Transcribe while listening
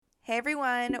Hey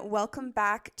everyone, welcome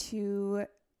back to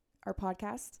our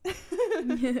podcast.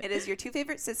 It is your two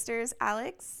favorite sisters,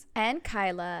 Alex and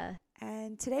Kyla.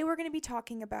 And today we're going to be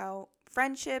talking about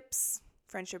friendships,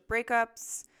 friendship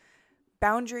breakups,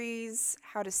 boundaries,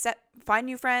 how to find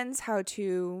new friends, how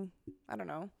to, I don't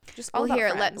know, just all about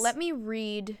friends. Let me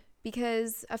read,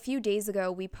 because a few days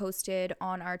ago we posted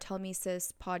on our Tell Me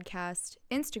Sis podcast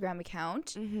Instagram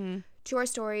account to our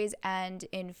stories and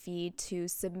in feed to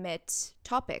submit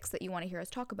topics that you want to hear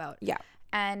us talk about. Yeah.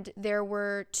 And there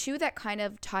were two that kind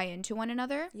of tie into one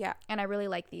another. Yeah. And I really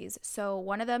like these. So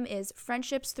one of them is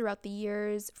friendships throughout the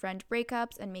years, friend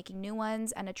breakups, and making new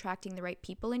ones and attracting the right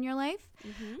people in your life.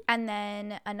 And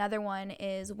then another one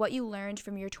is what you learned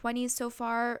from your 20s so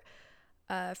far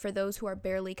for those who are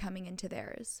barely coming into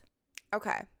theirs.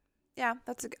 Okay. Yeah,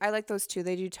 I like those two.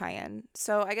 They do tie in.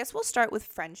 So I guess we'll start with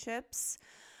friendships.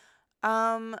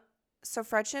 So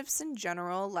friendships in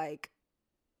general, like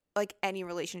any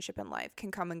relationship in life can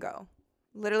come and go.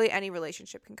 Literally any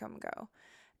relationship can come and go.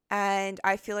 And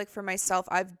I feel like for myself,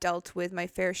 I've dealt with my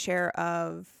fair share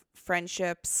of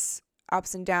friendships,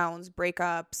 ups and downs,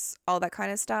 breakups, all that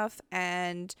kind of stuff.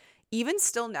 And even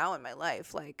still now in my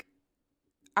life, like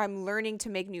I'm learning to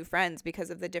make new friends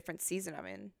because of the different season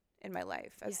I'm in my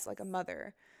life as like a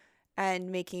mother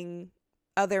and making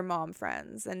other mom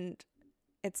friends. And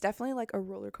it's definitely like a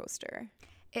roller coaster.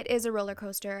 It is a roller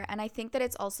coaster, and I think that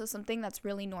it's also something that's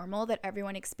really normal that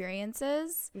everyone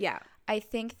experiences. Yeah. I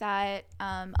think that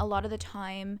a lot of the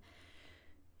time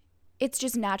it's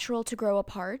just natural to grow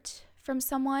apart from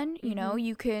someone. You know,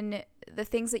 the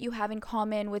things that you have in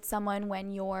common with someone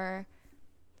when you're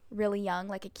really young,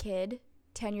 like a kid,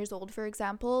 10 years old, for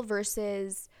example,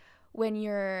 versus when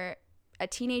you're a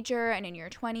teenager and in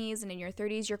your 20s and in your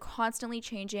 30s, you're constantly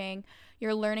changing.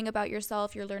 You're learning about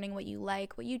yourself. You're learning what you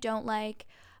like, what you don't like,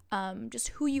 just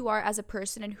who you are as a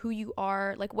person and who you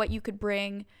are, like what you could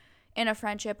bring in a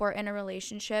friendship or in a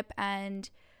relationship. And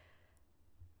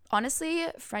honestly,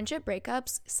 friendship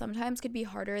breakups sometimes could be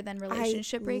harder than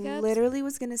relationship breakups. I literally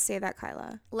was going to say that,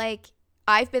 Kyla. Like,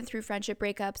 I've been through friendship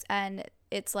breakups and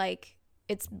it's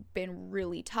been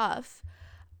really tough.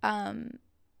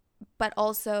 But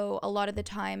also a lot of the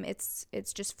time it's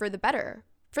just for the better.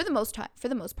 For the most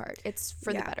part, it's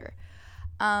for the better.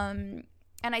 And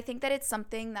I think that it's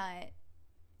something that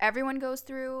everyone goes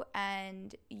through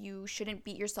and you shouldn't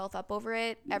beat yourself up over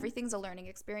it. Everything's a learning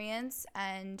experience,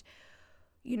 and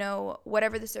you know,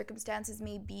 whatever the circumstances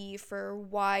may be for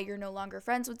why you're no longer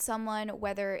friends with someone,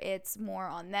 whether it's more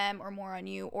on them or more on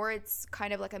you, or it's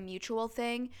kind of like a mutual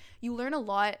thing, you learn a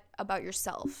lot about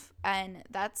yourself. And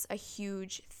that's a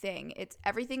huge thing.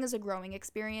 Everything is a growing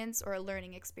experience, or a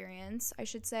learning experience, I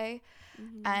should say.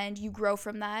 And you grow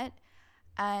from that.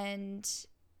 And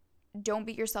don't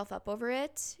beat yourself up over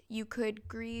it. You could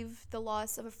grieve the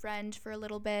loss of a friend for a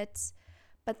little bit,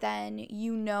 but then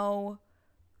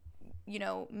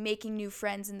making new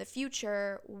friends in the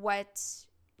future, what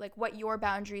your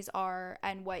boundaries are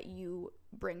and what you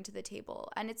bring to the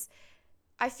table. And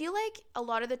I feel like a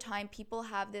lot of the time people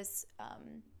have this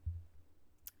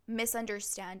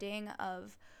misunderstanding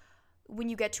of when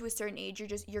you get to a certain age,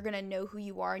 you're going to know who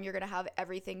you are and you're going to have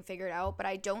everything figured out. But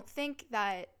I don't think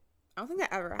that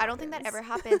ever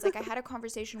happens. Like, I had a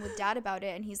conversation with Dad about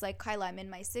it, and he's like, Kyla, I'm in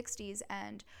my 60s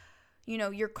and you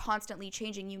know, you're constantly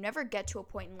changing. You never get to a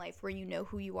point in life where you know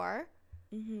who you are.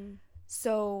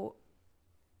 So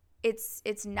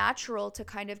it's natural to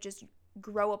kind of just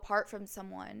grow apart from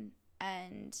someone,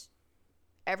 and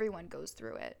everyone goes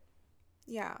through it.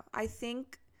 Yeah, I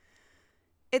think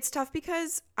it's tough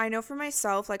because I know for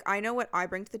myself, like, I know what I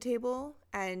bring to the table,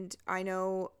 and I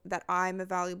know that I'm a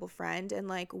valuable friend and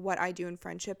like what I do in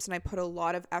friendships, and I put a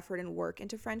lot of effort and work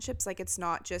into friendships. Like, it's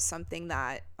not just something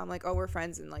that I'm like, oh, we're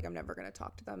friends and like I'm never going to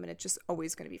talk to them and it's just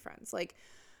always going to be friends. Like,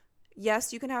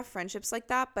 yes, you can have friendships like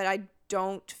that, but I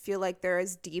don't feel like they're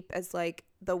as deep as like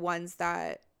the ones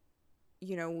that,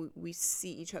 you know, we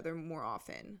see each other more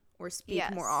often or speak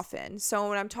more often. So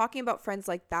when I'm talking about friends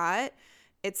like that,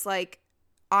 it's like,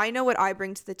 I know what I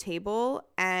bring to the table,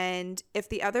 and if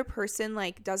the other person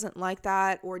like doesn't like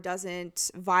that or doesn't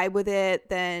vibe with it,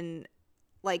 then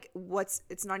like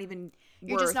it's not even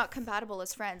you're just not compatible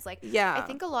as friends. Like, yeah. I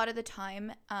think a lot of the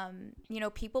time, you know,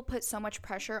 people put so much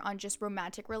pressure on just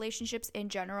romantic relationships in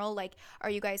general. Like, are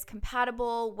you guys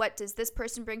compatible? What does this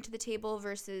person bring to the table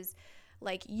versus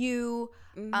like you?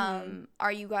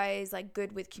 Are you guys like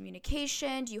good with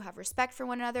communication? Do you have respect for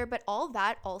one another? But all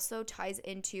that also ties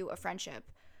into a friendship.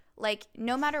 Like,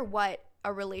 no matter what,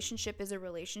 a relationship is a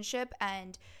relationship,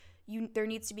 and there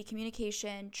needs to be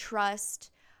communication, trust,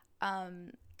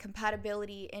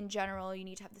 compatibility in general. You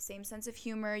need to have the same sense of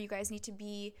humor. You guys need to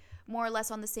be more or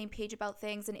less on the same page about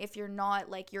things. And if you're not,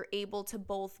 like, you're able to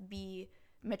both be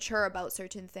mature about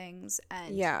certain things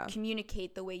and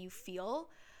communicate the way you feel.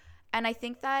 And I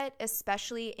think that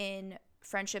especially in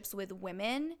friendships with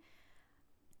women,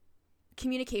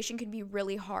 communication can be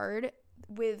really hard.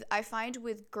 I find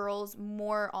with girls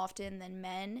more often than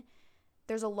men,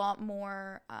 there's a lot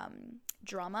more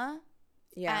drama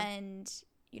and,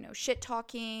 you know, shit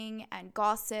talking and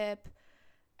gossip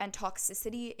and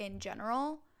toxicity in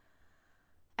general.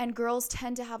 And girls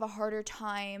tend to have a harder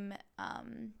time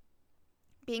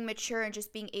being mature and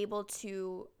just being able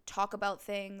to talk about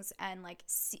things and, like,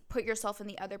 put yourself in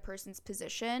the other person's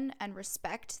position and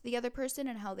respect the other person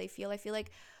and how they feel. I feel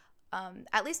like,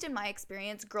 at least in my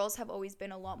experience, girls have always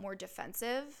been a lot more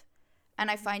defensive, and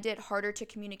I find it harder to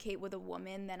communicate with a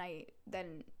woman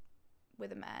than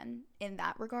with a man in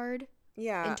that regard.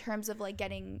 Yeah. In terms of, like,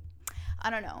 getting, I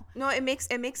don't know. No, it makes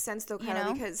sense though, Kyla, you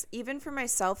know? Because even for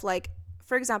myself, like,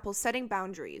 for example, setting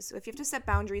boundaries. If you have to set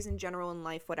boundaries in general in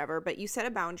life, whatever, but you set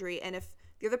a boundary, and if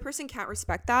the other person can't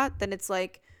respect that, then it's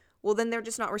like, well, then they're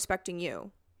just not respecting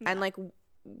you. Yeah. And, like,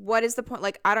 what is the point?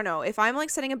 Like, I don't know. If I'm, like,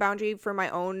 setting a boundary for my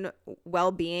own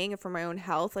well-being and for my own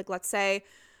health, like, let's say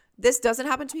this doesn't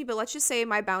happen to me, but let's just say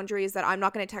my boundary is that I'm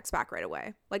not going to text back right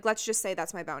away. Like, let's just say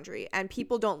that's my boundary, and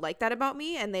people don't like that about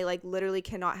me, and they, like, literally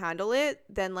cannot handle it.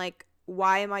 Then, like,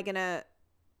 why am I going to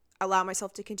allow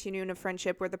myself to continue in a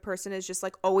friendship where the person is just,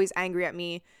 like, always angry at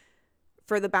me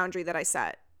for the boundary that I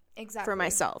set for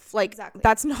myself? Like,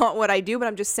 that's not what I do, but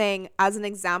I'm just saying as an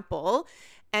example.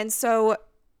 And so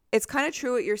it's kind of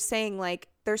true what you're saying. Like,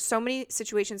 there's so many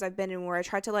situations I've been in where I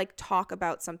tried to, like, talk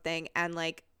about something, and,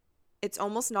 like, it's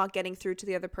almost not getting through to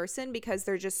the other person because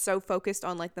they're just so focused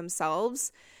on, like,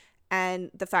 themselves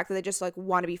and the fact that they just, like,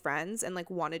 want to be friends and,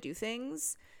 like, want to do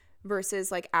things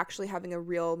versus, like, actually having a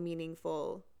real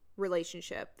meaningful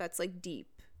relationship that's, like, deep.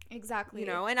 Exactly. You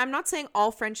know, and I'm not saying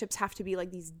all friendships have to be,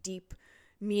 like, these deep,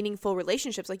 meaningful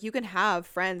relationships. Like, you can have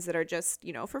friends that are just,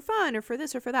 you know, for fun or for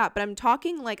this or for that, but I'm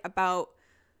talking, like, about.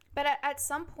 But at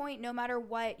some point, no matter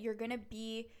what, you're gonna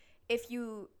be, if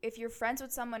you're friends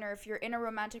with someone or if you're in a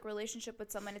romantic relationship with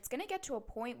someone, it's gonna get to a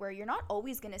point where you're not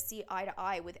always gonna see eye to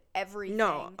eye with everything.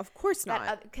 No, of course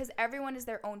not. Because everyone is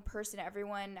their own person.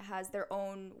 Everyone has their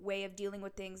own way of dealing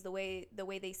with things, the way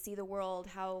they see the world,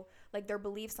 how, like, their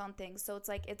beliefs on things. So it's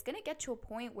like, it's gonna get to a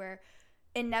point where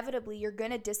inevitably you're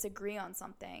gonna disagree on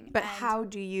something. But how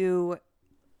do you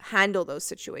handle those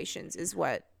situations is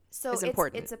what is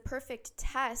important. It's a perfect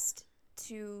test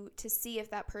to see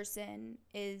if that person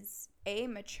is A,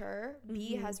 mature,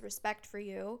 B, has respect for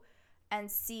you, and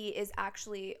C, is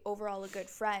actually overall a good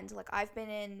friend. Like, I've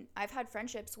had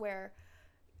friendships where,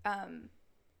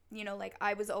 you know, like,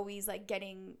 I was always, like,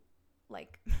 getting,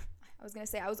 like,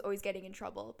 I was always getting in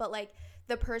trouble, but, like,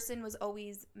 the person was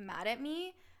always mad at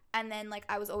me, and then, like,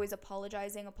 I was always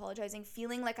apologizing,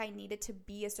 feeling like I needed to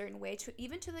be a certain way,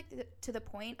 to the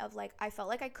point of, like, I felt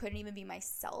like I couldn't even be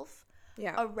myself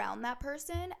around that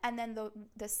person. And then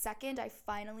the second I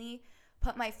finally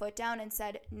put my foot down and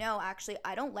said, no, actually,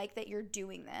 I don't like that you're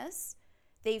doing this,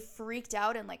 they freaked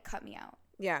out and, like, cut me out.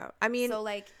 Yeah, I mean, so,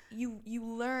 like, you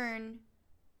learn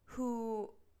who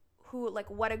like,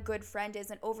 what a good friend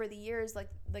is. And over the years,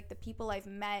 like the people I've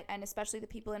met, and especially the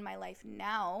people in my life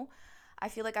now, I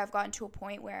feel like I've gotten to a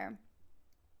point where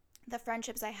the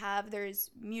friendships I have, there's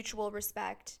mutual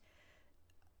respect,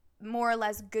 more or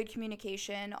less good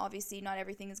communication. Obviously, not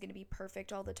everything is going to be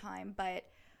perfect all the time, but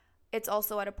it's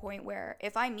also at a point where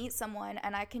if I meet someone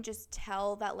and I can just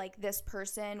tell that, like, this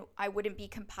person I wouldn't be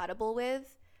compatible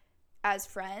with as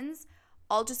friends,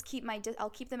 I'll just I'll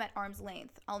keep them at arm's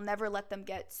length. I'll never let them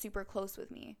get super close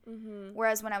with me. Mm-hmm.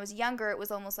 Whereas when I was younger, it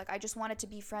was almost like I just wanted to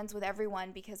be friends with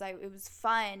everyone because it was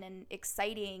fun and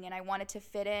exciting and I wanted to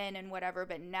fit in and whatever.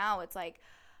 But now it's like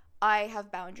I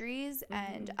have boundaries,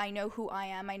 and I know who I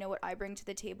am. I know what I bring to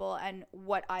the table and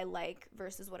what I like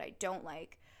versus what I don't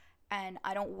like. And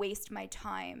I don't waste my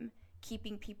time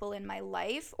keeping people in my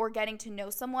life or getting to know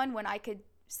someone when I could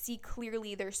see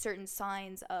clearly there's certain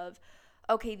signs of,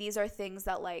 okay, these are things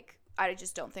that, like, I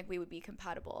just don't think we would be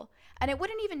compatible. And it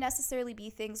wouldn't even necessarily be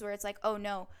things where it's like, oh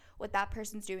no, what that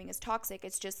person's doing is toxic.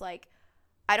 It's just like,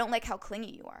 I don't like how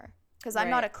clingy you are, because I'm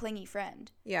not a clingy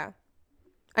friend. Yeah.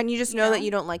 And you just know that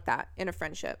you don't like that in a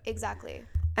friendship. Exactly.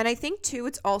 And I think too,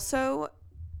 it's also,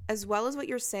 as well as what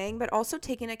you're saying, but also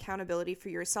taking accountability for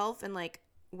yourself and, like,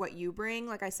 what you bring,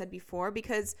 like I said before,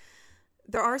 because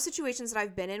there are situations that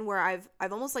I've been in where I've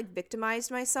almost like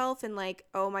victimized myself and like,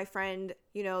 oh, my friend,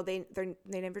 you know, they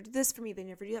never did this for me, they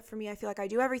never do that for me. I feel like I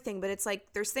do everything, but it's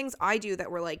like there's things I do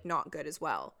that were like not good as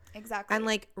well. Exactly. And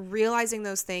like realizing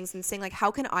those things and saying like,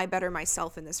 how can I better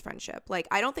myself in this friendship? Like,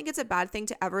 I don't think it's a bad thing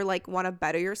to ever like want to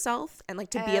better yourself and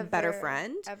like to be a better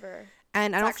friend. Ever.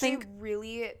 And it's I don't actually think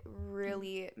really,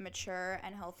 really mature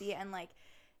and healthy, and like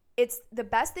it's the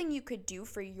best thing you could do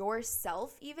for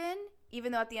yourself, even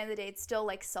though at the end of the day it's still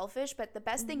like selfish, but the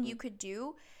best thing you could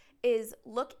do is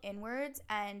look inwards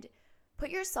and put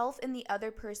yourself in the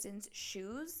other person's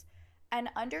shoes and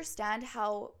understand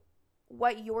how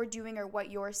what you're doing or what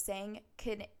you're saying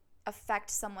can affect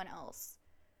someone else.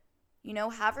 You know,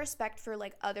 have respect for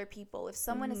like other people. If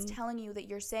someone is telling you that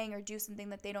you're saying or do something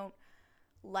that they don't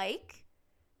like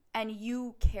and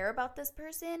you care about this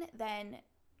person, then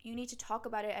you need to talk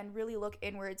about it and really look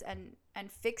inwards and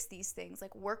fix these things,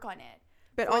 like work on it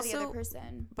but for also the other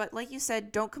person. but like you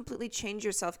said, don't completely change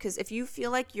yourself, because if you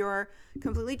feel like you're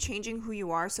completely changing who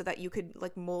you are so that you could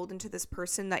like mold into this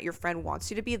person that your friend wants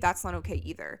you to be, that's not okay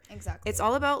either. Exactly. It's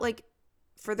all about like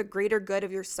for the greater good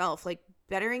of yourself, like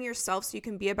bettering yourself so you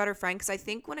can be a better friend, because I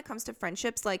think when it comes to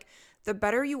friendships, like the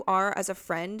better you are as a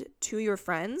friend to your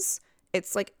friends,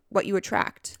 it's like what you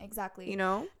attract. Exactly. You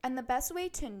know? And the best way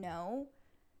to know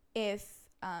if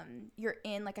you're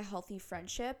in like a healthy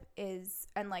friendship is,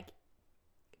 and like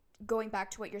going back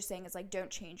to what you're saying is like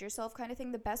don't change yourself kind of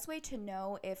thing. The best way to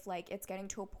know if like it's getting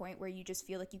to a point where you just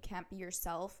feel like you can't be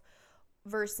yourself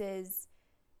versus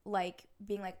like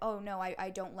being like, oh no, I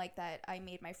don't like that I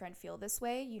made my friend feel this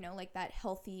way, you know, like that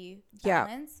healthy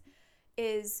balance,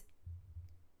 is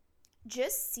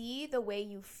just see the way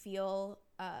you feel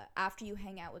after you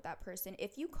hang out with that person.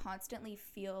 If you constantly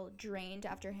feel drained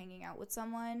after hanging out with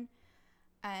someone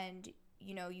and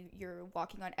you know you're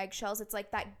walking on eggshells, it's like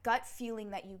that gut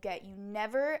feeling that you get. You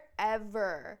never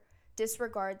ever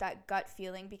disregard that gut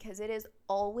feeling because it is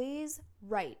always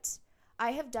right.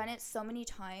 I have done it so many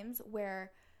times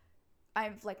where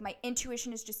I've like my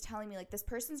intuition is just telling me like this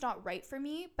person's not right for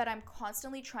me, but I'm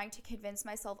constantly trying to convince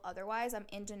myself otherwise. I'm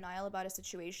in denial about a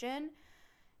situation.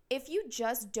 If you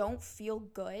just don't feel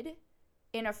good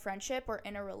in a friendship or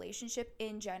in a relationship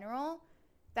in general,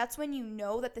 that's when you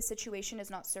know that the situation is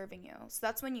not serving you. So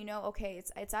that's when you know, okay,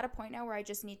 it's at a point now where I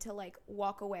just need to like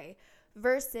walk away.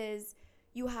 Versus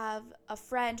you have a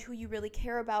friend who you really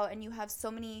care about and you have so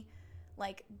many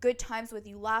like good times with,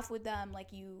 you laugh with them,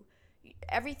 like you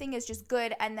everything is just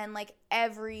good, and then like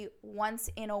every once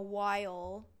in a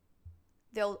while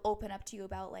they'll open up to you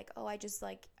about like, oh, I just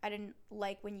like I didn't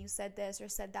like when you said this or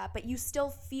said that, but you still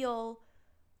feel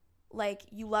like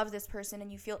you love this person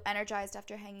and you feel energized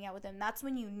after hanging out with them. That's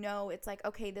when you know it's like,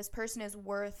 okay, this person is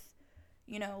worth,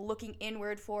 you know, looking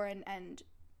inward for and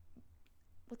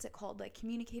what's it called, like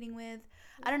communicating with.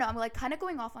 I don't know, I'm like kind of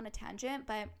going off on a tangent,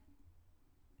 but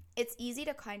it's easy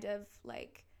to kind of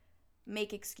like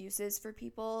make excuses for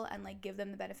people and like give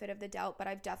them the benefit of the doubt, but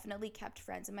I've definitely kept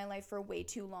friends in my life for way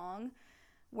too long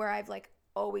where I've like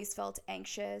always felt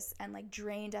anxious and like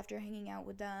drained after hanging out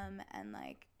with them and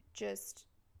like just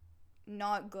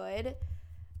not good.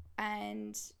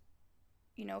 And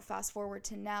you know, fast forward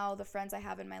to now, the friends I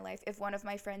have in my life, if one of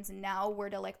my friends now were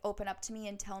to like open up to me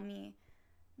and tell me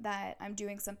that I'm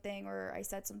doing something or I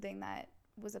said something that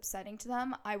was upsetting to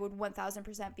them, I would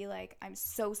 1000% be like, I'm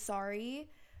so sorry,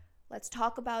 let's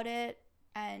talk about it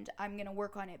and I'm gonna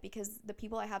work on it, because the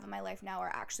people I have in my life now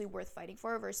are actually worth fighting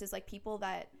for versus like people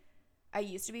that I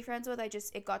used to be friends with.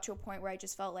 It got to a point where I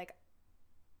just felt like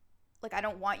I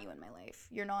don't want you in my life.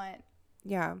 You're not,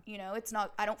 you know, it's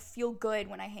not, I don't feel good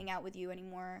when I hang out with you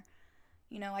anymore.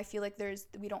 You know, I feel like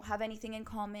we don't have anything in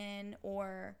common,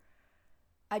 or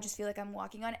I just feel like I'm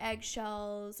walking on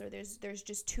eggshells, or there's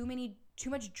just too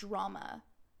much drama,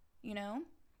 you know?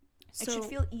 It should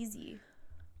feel easy.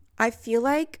 I feel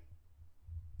like,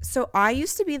 so I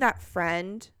used to be that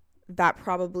friend that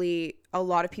probably a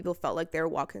lot of people felt like they were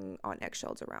walking on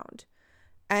eggshells around.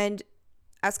 And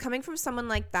as coming from someone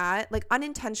like that, like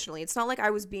unintentionally, it's not like I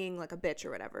was being like a bitch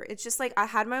or whatever. It's just like I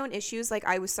had my own issues. Like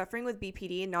I was suffering with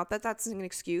BPD, and not that that's an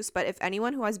excuse, but if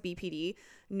anyone who has BPD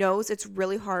knows, it's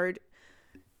really hard.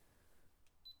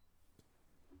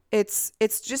 It's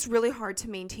just really hard to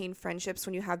maintain friendships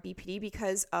when you have BPD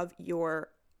because of your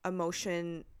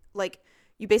emotion. Like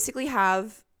you basically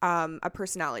have a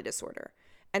personality disorder,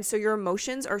 and so your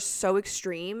emotions are so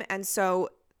extreme, and so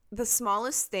the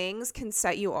smallest things can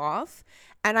set you off.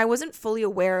 And I wasn't fully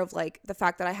aware of like the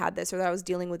fact that I had this or that I was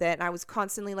dealing with it, and I was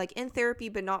constantly like in therapy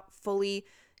but not fully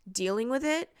dealing with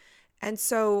it. And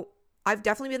so I've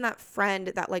definitely been that friend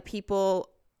that like people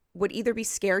would either be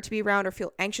scared to be around or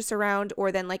feel anxious around,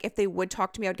 or then like if they would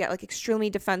talk to me, I'd get like extremely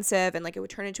defensive and like it would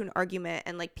turn into an argument,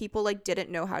 and like people like didn't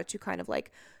know how to kind of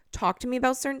like talk to me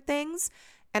about certain things.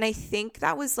 And I think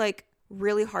that was like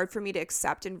really hard for me to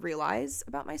accept and realize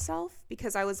about myself,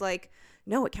 because I was like,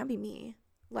 no, it can't be me.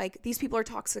 Like these people are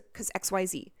toxic because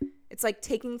XYZ. It's like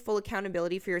taking full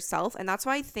accountability for yourself. And that's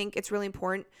why I think it's really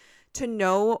important to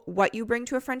know what you bring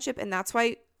to a friendship. And that's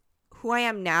why who I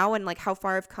am now and like how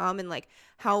far I've come and like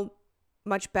how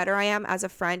much better I am as a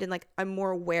friend, and like I'm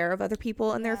more aware of other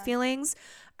people and their feelings.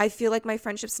 I feel like my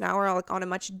friendships now are like on a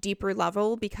much deeper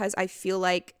level, because I feel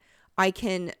like I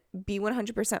can be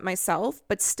 100% myself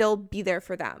but still be there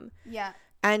for them. Yeah.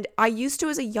 And I used to,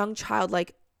 as a young child,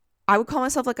 like I would call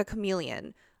myself like a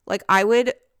chameleon. Like I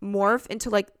would morph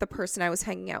into like the person I was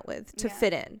hanging out with to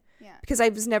fit in. Yeah. Because I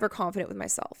was never confident with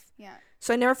myself. Yeah.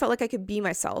 So I never felt like I could be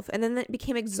myself. And then it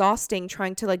became exhausting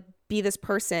trying to like be this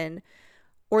person,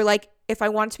 or like if I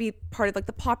wanted to be part of like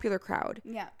the popular crowd.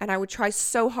 Yeah. And I would try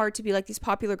so hard to be like these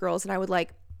popular girls, and I would like,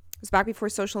 it was back before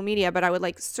social media, but I would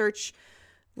like search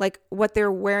like what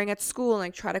they're wearing at school and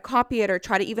like try to copy it, or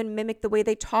try to even mimic the way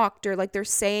they talked or like their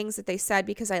sayings that they said,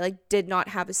 because I like did not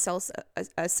have a sense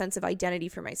of identity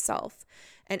for myself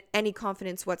and any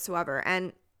confidence whatsoever.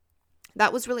 And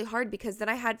that was really hard, because then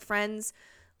I had friends,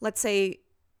 let's say,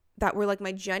 that were like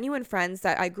my genuine friends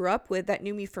that I grew up with, that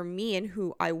knew me for me and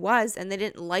who I was, and they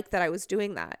didn't like that I was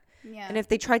doing that. Yeah. And if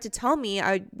they tried to tell me,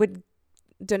 I would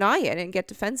deny it and get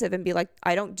defensive and be like,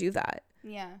 I don't do that.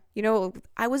 Yeah. You know,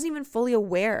 I wasn't even fully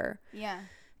aware. Yeah.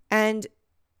 And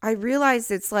I realized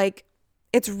it's like,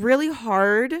 it's really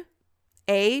hard,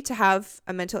 A, to have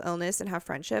a mental illness and have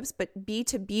friendships, but B,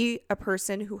 to be a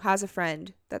person who has a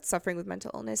friend that's suffering with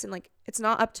mental illness. And like, it's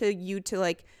not up to you to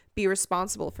like be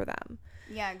responsible for them.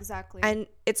 Yeah, exactly. And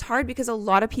it's hard because a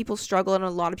lot of people struggle and a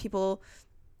lot of people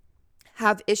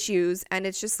have issues. And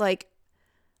it's just like,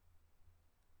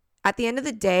 at the end of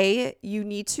the day, you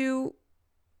need to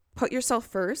put yourself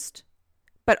first,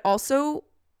 but also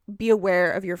be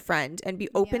aware of your friend and be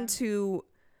open to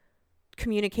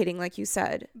communicating, like you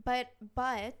said. But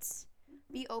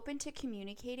be open to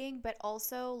communicating, but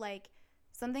also like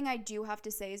something I do have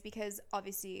to say is, because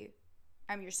obviously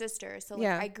I'm your sister, so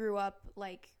like I grew up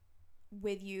like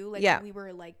with you, like we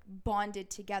were like bonded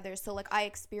together, so like I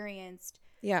experienced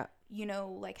you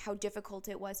know, like how difficult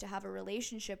it was to have a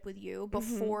relationship with you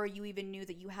before you even knew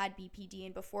that you had BPD,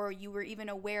 and before you were even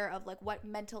aware of like what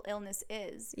mental illness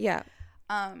is.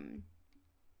 And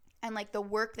like the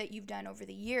work that you've done over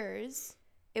the years,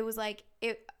 it was like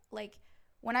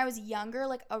when I was younger,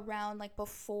 like around like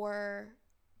before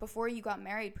you got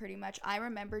married pretty much, I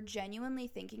remember genuinely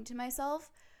thinking to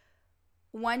myself,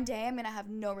 one day I'm gonna have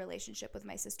no relationship with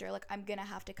my sister, like I'm gonna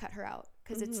have to cut her out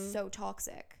because it's so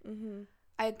toxic.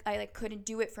 I like couldn't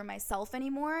do it for myself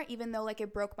anymore, even though like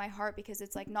it broke my heart, because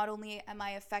it's like, not only am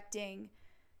I affecting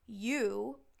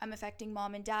you, I'm affecting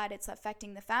mom and dad, it's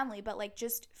affecting the family, but like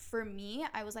just for me,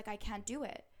 I was like, I can't do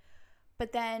it.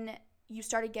 But then you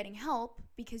started getting help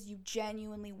because you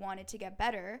genuinely wanted to get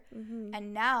better.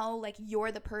 And now like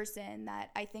you're the person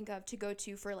that I think of to go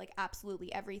to for like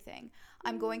absolutely everything.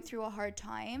 I'm going through a hard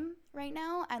time right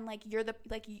now, and like you're the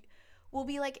like we'll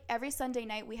be like every Sunday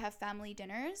night we have family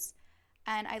dinners.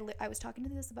 And I was talking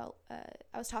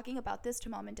about this to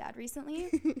mom and dad recently.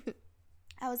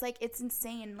 I was like, it's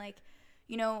insane. Like,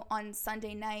 you know, on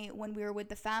Sunday night when we were with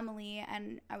the family,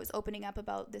 and I was opening up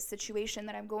about this situation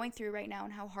that I'm going through right now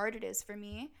and how hard it is for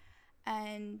me.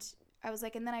 And I was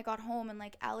like, and then I got home and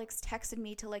like Alex texted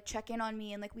me to like check in on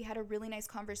me. And like we had a really nice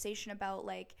conversation about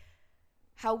like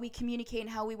how we communicate and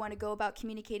how we want to go about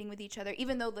communicating with each other,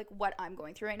 even though like what I'm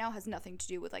going through right now has nothing to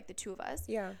do with like the two of us.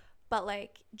 Yeah. But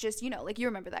like, just, you know, like you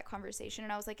remember that conversation.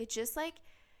 And I was like, it just like,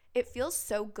 it feels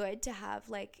so good to have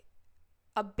like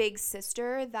a big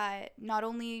sister that not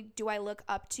only do I look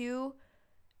up to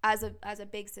as a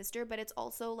big sister, but it's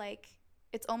also like,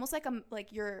 it's almost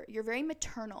like you're very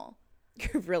maternal.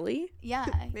 Really? Yeah.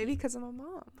 Maybe because I'm a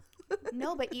mom.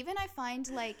 No, but even I find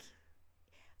like,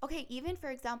 okay, even for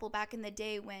example, back in the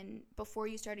day before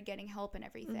you started getting help and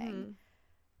everything,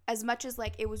 as much as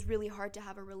like it was really hard to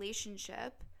have a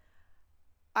relationship,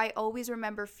 I always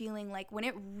remember feeling like when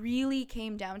it really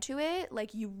came down to it,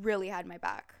 like you really had my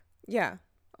back. Yeah,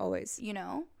 always. You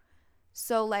know?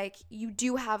 So like you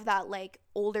do have that like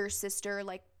older sister,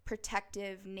 like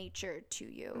protective nature to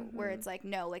you, where it's like,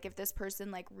 no, like if this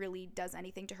person like really does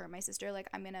anything to hurt my sister, like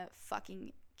I'm gonna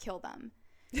fucking kill them,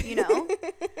 you know?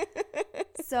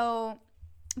 So,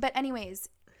 but anyways,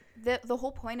 the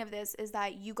whole point of this is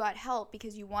that you got help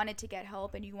because you wanted to get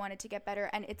help and you wanted to get better,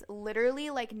 and it's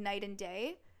literally like night and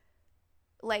day.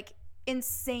 Like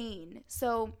insane.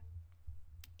 So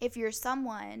if you're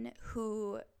someone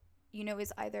who, you know,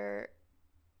 is either,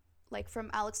 like,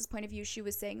 from Alex's point of view, she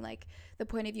was saying like the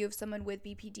point of view of someone with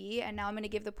BPD, and now I'm going to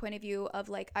give the point of view of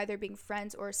like either being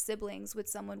friends or siblings with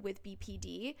someone with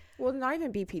BPD. Well, not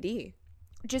even BPD.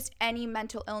 Just any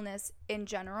mental illness in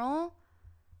general.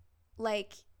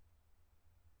 Like,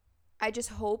 I just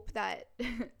hope that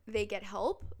they get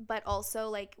help, but also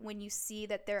like when you see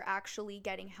that they're actually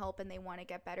getting help and they want to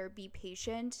get better, be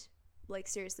patient. Like,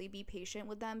 seriously, be patient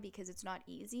with them, because it's not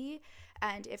easy.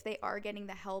 And if they are getting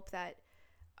the help that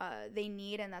they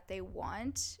need and that they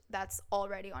want, that's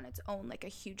already on its own like a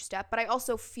huge step. But I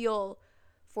also feel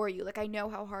for you. Like, I know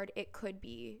how hard it could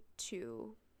be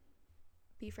to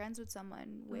be friends with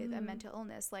someone with a mental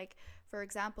illness. Like, for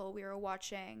example, we were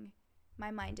watching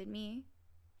My Mind and Me,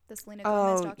 the Selena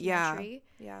Gomez documentary.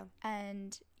 Yeah.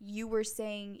 And you were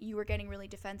saying you were getting really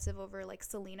defensive over like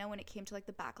Selena when it came to like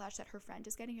the backlash that her friend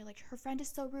is getting. You're like, her friend is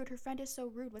so rude. Her friend is so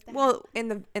rude. What the hell?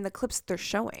 Well, in the clips they're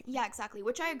showing. Yeah, exactly.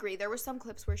 Which I agree. There were some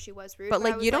clips where she was rude. But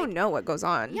like, you don't know what goes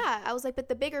on. Yeah, I was like, but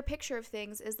the bigger picture of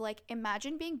things is like,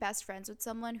 imagine being best friends with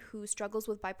someone who struggles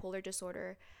with bipolar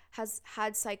disorder, has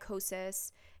had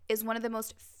psychosis, is one of the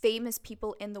most famous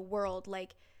people in the world.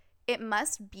 Like, it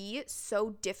must be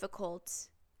so difficult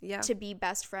to be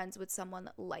best friends with someone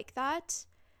like that.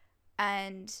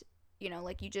 And, you know,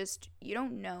 like, you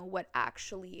don't know what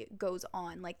actually goes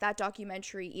on. Like, that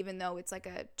documentary, even though it's like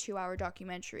a 2-hour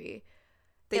documentary,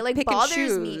 it like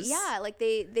bothers me. Yeah, like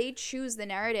they choose the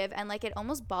narrative, and like it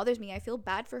almost bothers me. I feel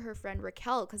bad for her friend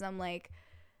Raquel, because I'm like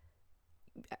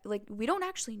we don't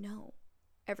actually know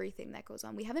everything that goes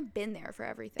on. We haven't been there for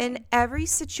everything. In every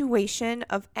situation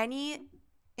of any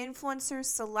influencer,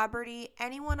 celebrity,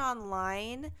 anyone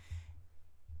online,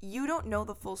 you don't know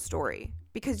the full story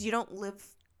because you don't live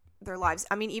their lives.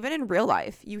 I mean, even in real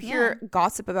life, you hear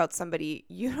gossip about somebody,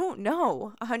 you don't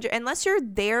know 100 unless you're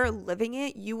there living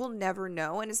it. You will never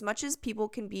know. And as much as people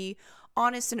can be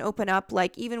honest and open up,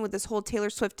 like even with this whole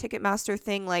Taylor Swift Ticketmaster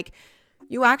thing, like,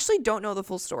 you actually don't know the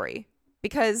full story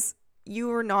because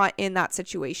you are not in that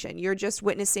situation. You're just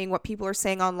witnessing what people are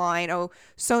saying online. Oh,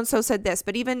 so and so said this,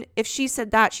 but even if she said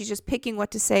that, she's just picking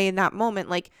what to say in that moment.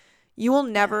 Like, you will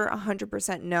never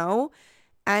 100% know.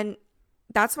 And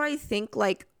that's why I think,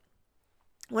 like,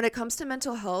 when it comes to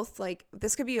mental health, like,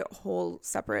 this could be a whole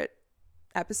separate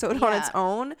episode on its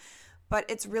own, but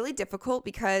it's really difficult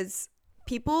because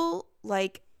people,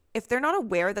 like, if they're not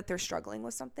aware that they're struggling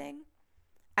with something,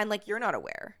 and like, you're not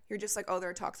aware, you're just like, oh,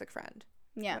 they're a toxic friend,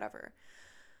 whatever.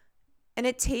 And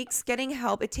it takes getting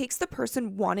help. It takes the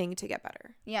person wanting to get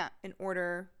better in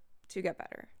order to get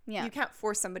better. You can't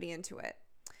force somebody into it.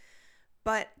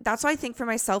 But that's why I think for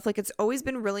myself, like, it's always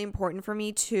been really important for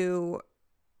me to,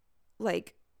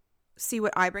 like, see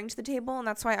what I bring to the table. And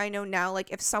that's why I know now,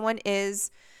 like, if someone is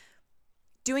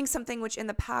doing something which in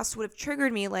the past would have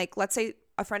triggered me, like, let's say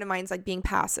a friend of mine's like being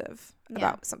passive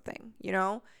about something, you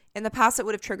know, in the past it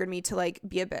would have triggered me to like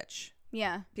be a bitch.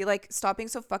 Be like, stop being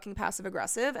so fucking passive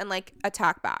aggressive, and like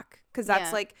attack back. Because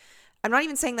that's like, I'm not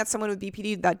even saying that someone with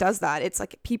BPD that does that. It's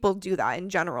like, people do that in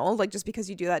general. Like, just because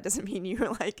you do that doesn't mean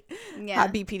you like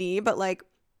have BPD. But like,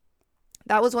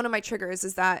 that was one of my triggers,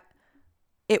 is that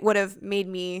it would have made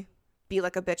me be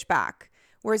like a bitch back.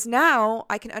 Whereas now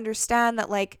I can understand that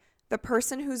like the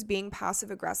person who's being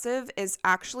passive aggressive is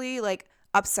actually like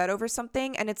upset over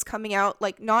something, and it's coming out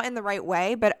like not in the right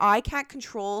way, but I can't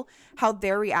control how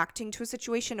they're reacting to a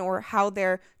situation or how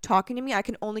they're talking to me. I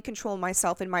can only control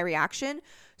myself and my reaction.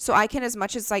 So I can, as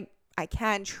much as like I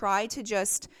can, try to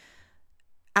just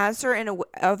answer in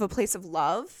a place of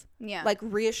love, like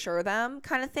reassure them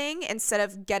kind of thing, instead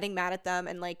of getting mad at them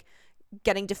and like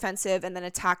getting defensive and then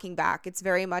attacking back. It's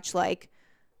very much like,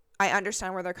 I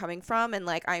understand where they're coming from, and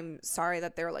like, I'm sorry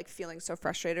that they're like feeling so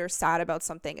frustrated or sad about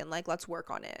something, and like, let's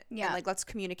work on it. And like, let's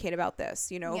communicate about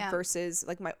this, you know, versus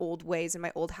like my old ways and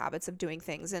my old habits of doing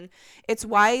things. And it's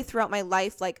why throughout my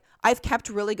life, like, I've kept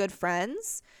really good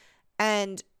friends,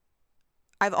 and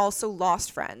I've also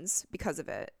lost friends because of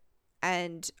it.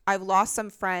 And I've lost some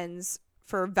friends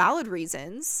for valid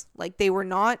reasons. Like, they were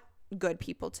not good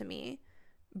people to me.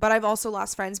 But I've also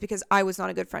lost friends because I was not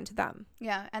a good friend to them.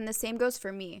 Yeah, and the same goes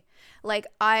for me. Like,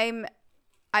 I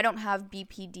don't have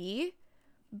BPD,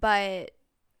 but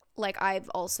like, I've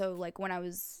also, like, when I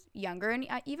was younger, and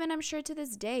even I'm sure to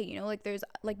this day, you know, like, there's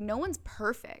like, no one's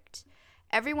perfect.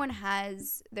 Everyone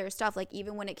has their stuff. Like,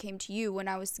 even when it came to you, when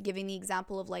I was giving the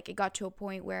example of like, it got to a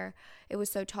point where it was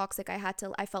so toxic, I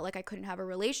felt like I couldn't have a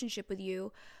relationship with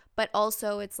you. But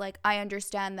also, it's like, I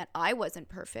understand that I wasn't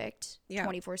perfect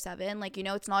 24/7. Like, you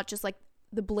know, it's not just like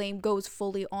the blame goes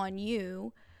fully on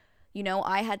you. You know,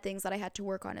 I had things that I had to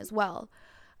work on as well.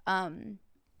 And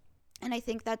I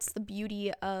think that's the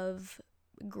beauty of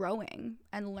growing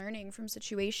and learning from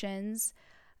situations.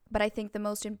 But I think the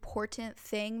most important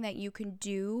thing that you can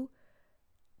do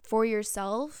for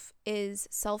yourself is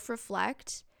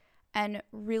self-reflect and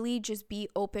really just be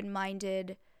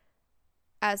open-minded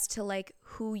as to like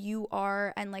who you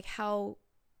are and like how,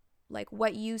 like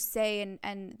what you say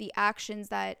and the actions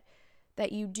that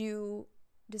you do.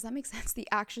 Does that make sense? The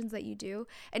actions that you do.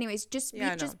 Anyways, just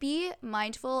be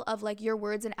mindful of like your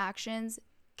words and actions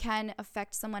can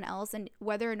affect someone else, and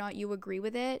whether or not you agree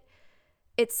with it,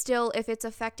 it's still, if it's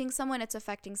affecting someone, it's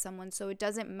affecting someone. So it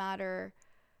doesn't matter,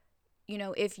 you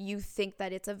know, if you think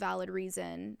that it's a valid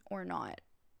reason or not.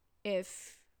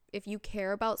 If you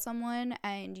care about someone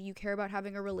and you care about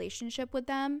having a relationship with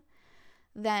them,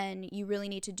 then you really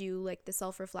need to do like the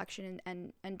self-reflection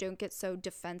and don't get so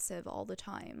defensive all the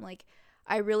time. Like,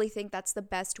 I really think that's the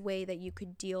best way that you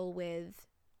could deal with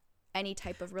any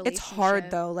type of relationship. It's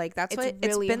hard though. Like, that's what it's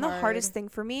really been hard. The hardest thing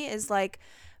for me is like,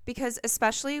 because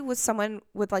especially with someone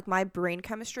with like my brain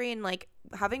chemistry and like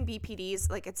having BPDs,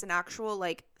 like it's an actual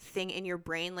like thing in your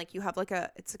brain. Like you have like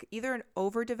it's like either an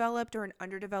overdeveloped or an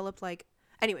underdeveloped, like,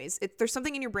 anyways, there's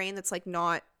something in your brain that's like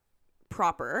not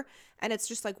proper, and it's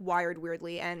just like wired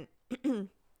weirdly. And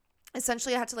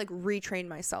essentially I had to like retrain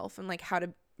myself and like how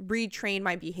to retrain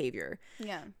my behavior.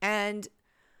 Yeah. And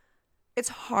it's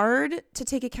hard to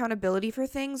take accountability for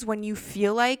things when you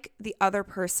feel like the other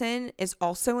person is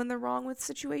also in the wrong with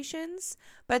situations.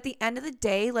 But at the end of the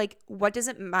day, like, what does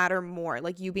it matter more?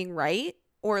 Like, you being right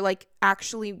or like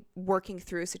actually working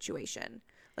through a situation?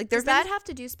 Like, does that have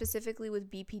to do specifically with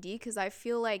BPD? Because I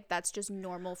feel like that's just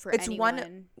normal for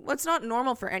anyone. Well, it's not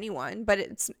normal for anyone, but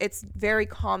it's very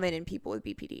common in people with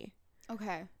BPD.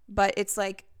 Okay. But it's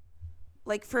like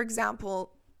for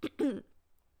example,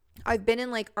 I've been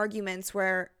in like arguments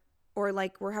where, or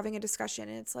like we're having a discussion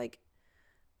and it's like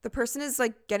the person is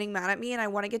like getting mad at me and I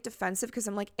want to get defensive because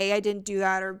I'm like, A, I didn't do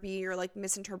that, or B, you're like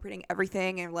misinterpreting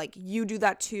everything, and like you do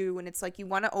that too. And it's like you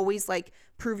want to always like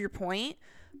prove your point,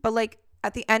 but like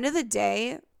at the end of the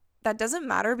day, that doesn't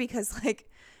matter because like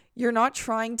you're not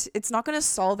trying to, it's not going to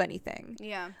solve anything.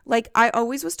 Yeah. Like, I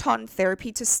always was taught in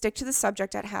therapy to stick to the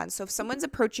subject at hand. So if someone's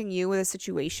approaching you with a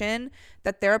situation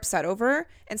that they're upset over,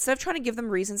 instead of trying to give them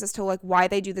reasons as to like why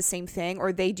they do the same thing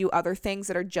or they do other things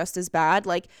that are just as bad,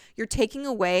 like you're taking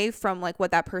away from like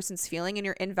what that person's feeling and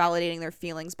you're invalidating their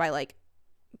feelings by like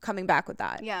coming back with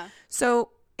that. Yeah. So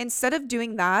instead of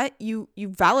doing that, you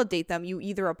validate them. You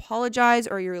either apologize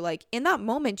or you're like, in that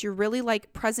moment, you're really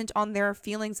like present on their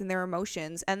feelings and their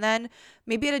emotions. And then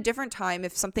maybe at a different time,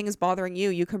 if something is bothering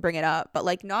you, you can bring it up, but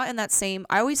like not in that same,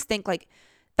 I always think like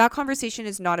that conversation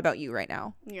is not about you right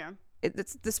now. Yeah.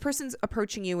 It's this person's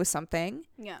approaching you with something.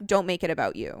 Yeah. Don't make it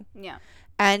about you. Yeah.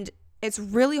 And it's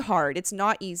really hard. It's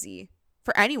not easy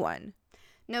for anyone.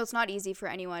 No, it's not easy for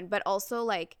anyone, but also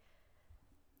like,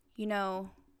 you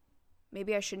know,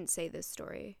 maybe I shouldn't say this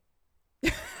story.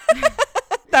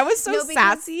 That was so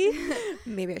sassy.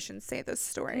 Maybe I shouldn't say this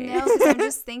story. No, because I'm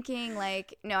just thinking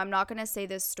like, no, I'm not going to say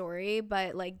this story,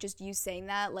 but like just you saying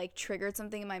that like triggered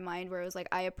something in my mind where it was like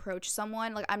I approach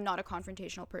someone. Like, I'm not a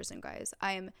confrontational person, guys.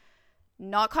 I am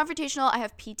not confrontational. I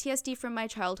have PTSD from my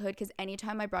childhood because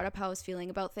anytime I brought up how I was feeling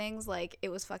about things, like it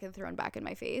was fucking thrown back in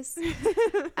my face.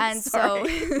 And so...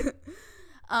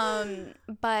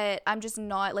 but I'm just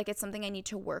not, like, it's something I need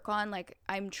to work on. Like,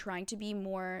 I'm trying to be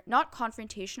more, not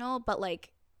confrontational, but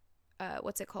like,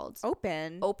 what's it called?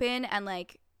 Open and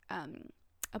like,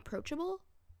 approachable.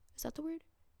 Is that the word?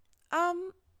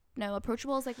 No,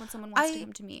 approachable is like when someone wants to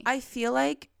come to me. I feel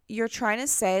like you're trying to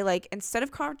say like, instead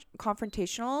of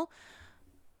confrontational,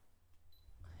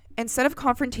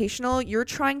 you're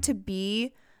trying to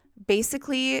be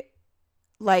basically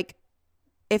like,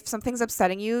 if something's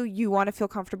upsetting you, you want to feel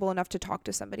comfortable enough to talk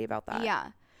to somebody about that.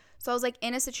 Yeah. So I was like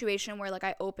in a situation where like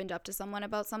I opened up to someone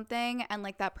about something and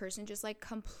like that person just like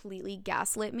completely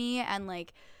gaslit me and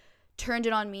like turned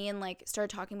it on me and like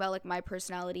started talking about like my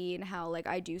personality and how like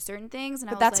I do certain things. And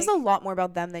but I was that like, says a lot more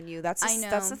about them than you. I know.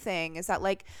 That's the thing, is that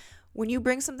like when you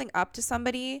bring something up to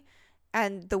somebody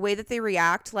and the way that they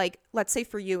react, like let's say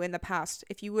for you in the past,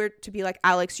 if you were to be like,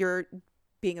 Alex, you're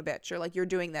being a bitch, or like you're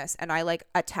doing this, and I like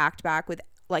attacked back with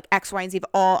like X, Y, and Z,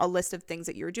 all a list of things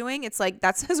that you're doing, it's like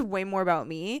that says way more about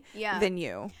me than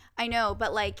you. I know,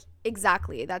 but like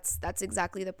exactly, that's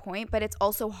exactly the point. But it's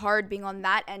also hard being on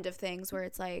that end of things where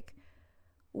it's like,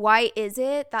 why is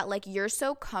it that like you're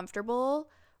so comfortable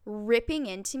ripping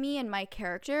into me and my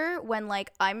character when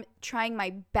like I'm trying my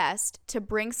best to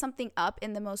bring something up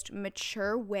in the most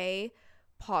mature way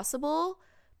possible?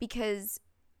 Because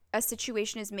a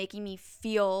situation is making me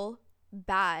feel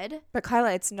bad. But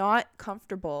Kyla, it's not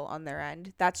comfortable on their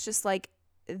end. That's just like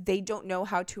they don't know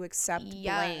how to accept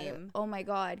blame. Oh my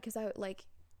God. Because I like,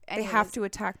 anyways, they have to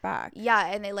attack back. Yeah.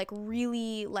 And they like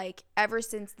really like ever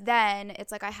since then,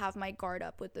 it's like I have my guard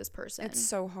up with this person. It's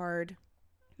so hard.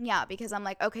 Yeah. Because I'm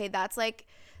like, okay, that's like,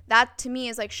 that to me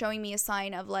is like showing me a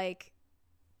sign of like,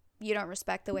 you don't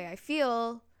respect the way I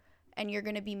feel and you're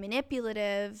going to be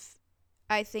manipulative.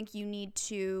 I think you need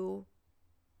to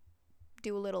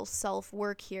do a little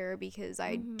self-work here because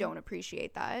I don't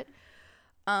appreciate that.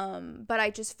 But I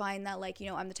just find that like, you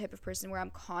know, I'm the type of person where I'm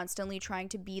constantly trying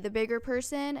to be the bigger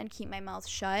person and keep my mouth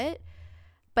shut.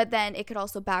 But then it could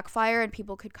also backfire and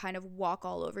people could kind of walk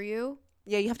all over you.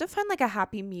 Yeah, you have to find like a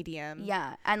happy medium.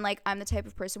 Yeah, and like I'm the type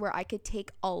of person where I could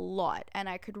take a lot and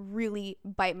I could really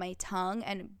bite my tongue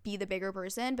and be the bigger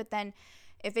person. But then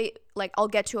if it like I'll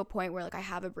get to a point where like I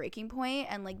have a breaking point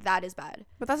and like that is bad.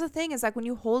 But that's the thing is like when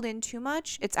you hold in too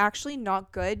much, it's actually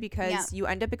not good because you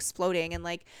end up exploding. And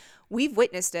like we've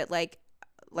witnessed it, like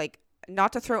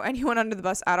not to throw anyone under the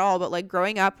bus at all, but like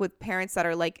growing up with parents that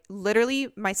are like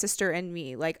literally my sister and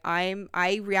me, like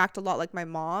I react a lot like my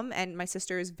mom, and my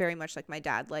sister is very much like my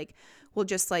dad. Like will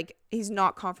just like he's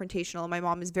not confrontational. My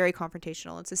mom is very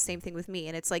confrontational. It's the same thing with me.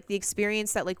 And it's like the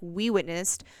experience that like we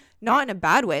witnessed, not in a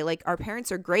bad way. Like our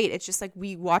parents are great. It's just like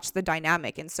we watch the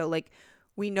dynamic, and so like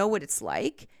we know what it's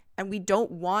like, and we don't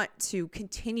want to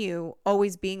continue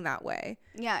always being that way.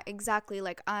 Yeah, exactly.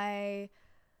 Like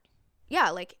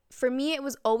for me, it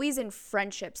was always in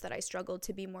friendships that I struggled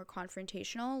to be more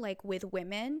confrontational, like with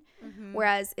women.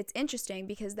 Whereas it's interesting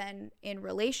because then in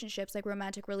relationships, like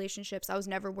romantic relationships, I was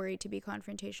never worried to be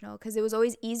confrontational because it was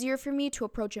always easier for me to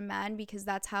approach a man because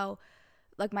that's how,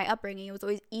 like my upbringing, it was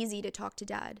always easy to talk to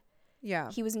dad.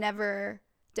 Yeah. He was never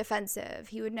defensive.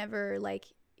 He would never like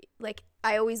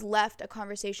I always left a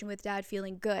conversation with dad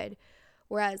feeling good.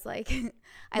 Whereas like,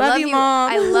 I love you,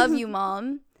 Mom. I love you,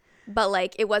 Mom. But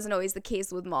like it wasn't always the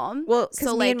case with mom. Well,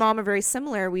 because me and mom are very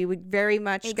similar. We would very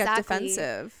much get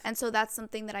defensive. And so that's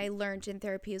something that I learned in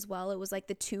therapy as well. It was like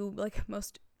the two like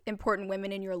most important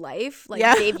women in your life like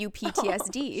gave you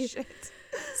PTSD. Oh,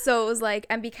 so it was like,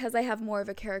 and because I have more of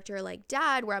a character like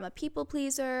dad where I'm a people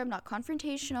pleaser, I'm not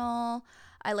confrontational,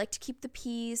 I like to keep the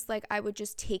peace, like I would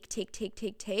just take,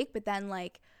 but then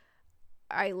like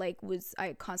I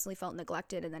constantly felt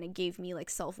neglected, and then it gave me like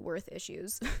self-worth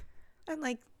issues. I'm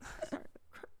like,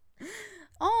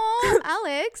 oh,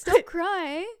 Alex, don't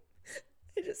cry.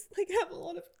 I just like have a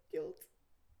lot of guilt.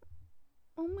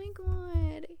 Oh my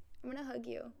God, I'm gonna hug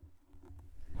you.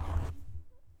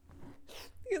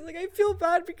 Because like I feel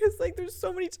bad because like there's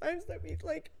so many times that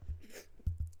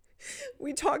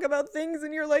we talk about things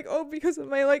and you're like, oh, because of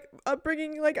my like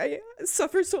upbringing, like I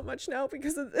suffer so much now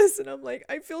because of this, and I'm like,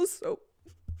 I feel so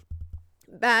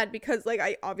bad because like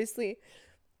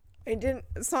I didn't,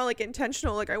 it's not like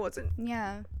intentional, like I wasn't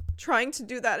trying to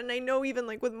do that. And I know even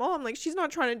like with mom, like she's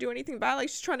not trying to do anything bad, like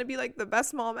she's trying to be like the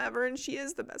best mom ever, and she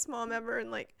is the best mom ever.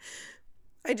 And like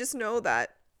I just know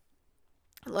that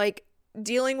like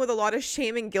dealing with a lot of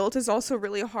shame and guilt is also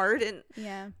really hard,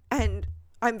 and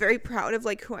I'm very proud of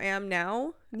like who I am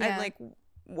now and like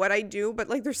what I do, but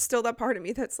like there's still that part of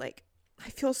me that's like I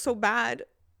feel so bad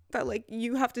that like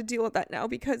you have to deal with that now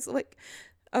because like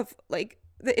of like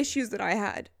the issues that I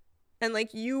had. And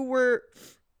like you were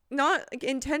not like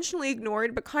intentionally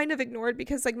ignored, but kind of ignored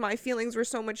because like my feelings were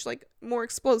so much like more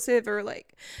explosive or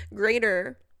like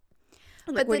greater.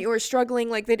 And, like when you were struggling,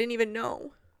 like they didn't even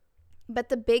know. But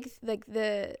the big like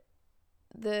the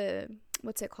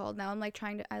what's it called? Now I'm like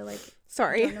trying to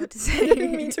sorry. I don't know what to say. I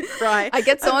didn't mean to cry. I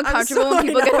get so uncomfortable when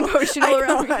people get emotional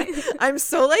around me. I'm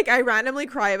so like I randomly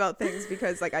cry about things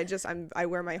because like I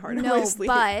wear my heart on my sleeve.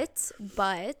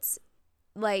 But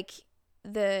like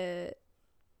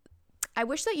I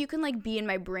wish that you can like be in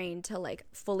my brain to like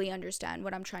fully understand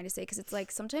what I'm trying to say, because it's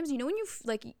like sometimes, you know, when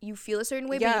you feel a certain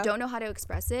way but you don't know how to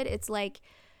express it, it's like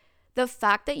the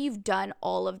fact that you've done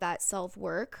all of that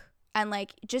self-work and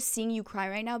like just seeing you cry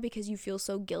right now because you feel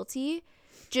so guilty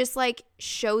just like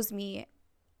shows me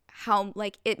how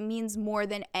like it means more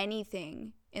than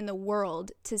anything in the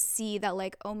world to see that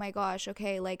like, oh my gosh,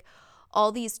 okay, like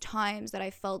all these times that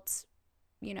I felt,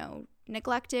 you know,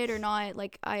 neglected or not,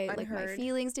 like unheard. Like my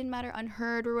feelings didn't matter,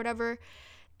 unheard or whatever,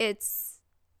 it's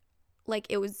like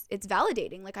it's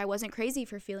validating. Like I wasn't crazy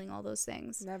for feeling all those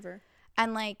things. Never.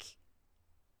 And like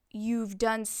you've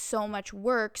done so much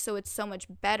work, so it's so much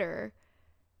better.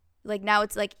 Like now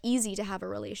it's like easy to have a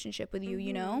relationship with you,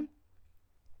 you know?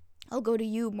 I'll go to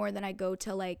you more than I go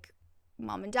to like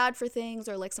mom and dad for things,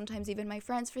 or like sometimes even my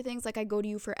friends for things. Like I go to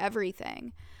you for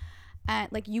everything.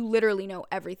 and like you literally know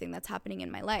everything that's happening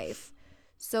in my life.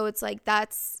 So it's like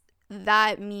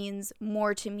that means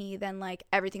more to me than like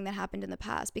everything that happened in the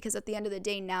past, because at the end of the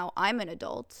day now I'm an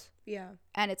adult. Yeah.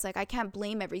 And it's like I can't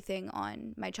blame everything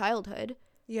on my childhood.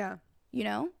 Yeah. You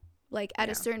know? Like at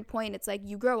a certain point it's like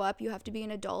you grow up, you have to be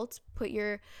an adult, put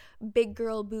your big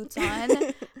girl boots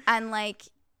on and like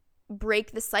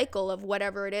break the cycle of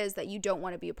whatever it is that you don't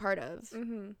want to be a part of.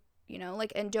 Mm-hmm. You know,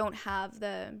 like, and don't have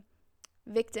the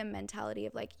victim mentality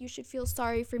of like you should feel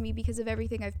sorry for me because of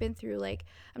everything I've been through. Like,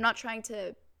 I'm not trying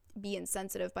to be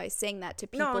insensitive by saying that to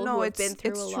people who have been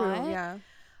through a lot. Yeah.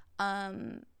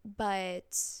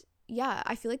 But yeah,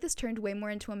 I feel like this turned way more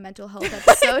into a mental health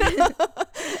episode.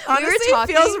 Honestly, it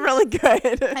feels really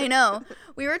good. I know.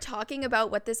 We were talking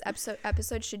about what this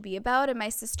episode should be about, and my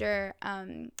sister,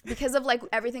 because of like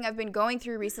everything I've been going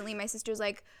through recently, my sister's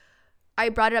like, I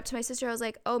brought it up to my sister. I was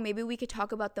like, oh, maybe we could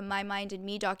talk about the My Mind and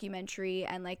Me documentary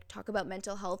and like talk about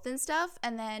mental health and stuff.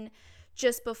 And then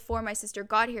just before my sister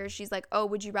got here, she's like, oh,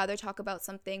 would you rather talk about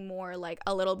something more like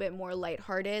a little bit more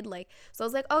lighthearted? Like, so I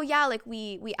was like, oh yeah, like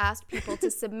we asked people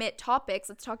to submit topics.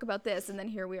 Let's talk about this. And then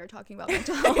here we are talking about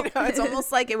mental health. I know, it's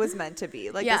almost like it was meant to be.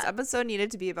 Like this episode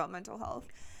needed to be about mental health.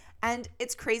 And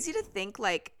it's crazy to think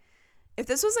like if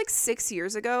this was like 6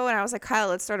 years ago and I was like, Kyle,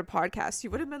 let's start a podcast, you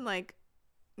would have been like,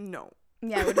 no.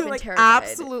 Yeah, I would have been like, terrified.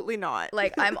 Absolutely not.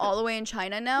 Like, I'm all the way in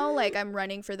China now. Like, I'm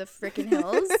running for the freaking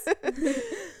hills.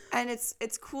 And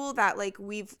it's cool that, like,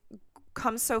 we've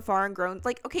come so far and grown.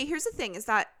 Like, okay, here's the thing is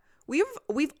that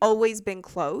we've always been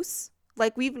close.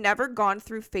 Like, we've never gone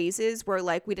through phases where,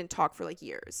 like, we didn't talk for, like,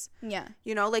 years. Yeah.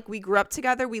 You know, like, we grew up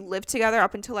together. We lived together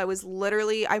up until I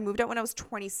moved out when I was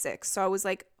 26. So I was,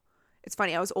 like, it's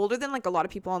funny. I was older than, like, a lot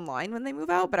of people online when they move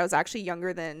out. But I was actually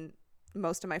younger than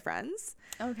most of my friends.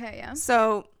 Okay, yeah.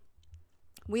 So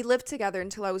we lived together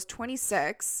until I was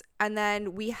 26, and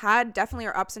then we had definitely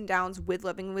our ups and downs with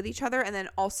living with each other, and then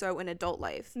also in adult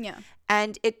life. Yeah.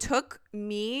 And it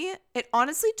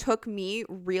honestly took me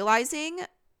realizing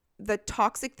the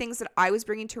toxic things that I was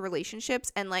bringing to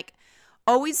relationships, and like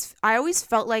I always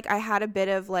felt like I had a bit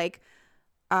of like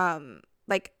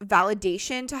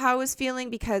validation to how I was feeling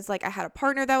because like I had a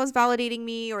partner that was validating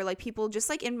me, or like people just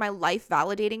like in my life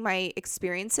validating my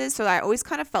experiences. So I always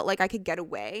kind of felt like I could get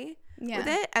away with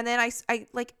it. And then I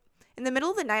like in the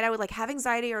middle of the night, I would like have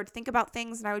anxiety or would think about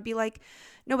things, and I would be like,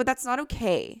 no, but that's not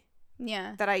okay.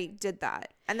 Yeah. That I did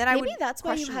that. And then maybe that's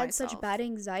why you had such bad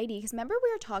anxiety. Because remember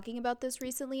we were talking about this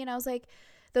recently, and I was like,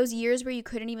 those years where you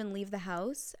couldn't even leave the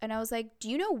house, and I was like, do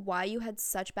you know why you had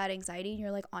such bad anxiety? And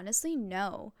you're like, honestly,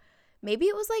 no. Maybe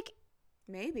it was like,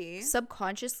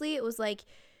 subconsciously it was like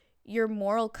your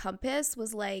moral compass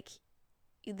was like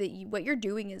what you're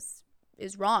doing is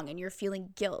wrong, and you're feeling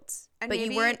guilt, but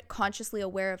you weren't consciously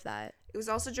aware of that. It was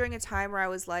also during a time where I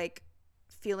was like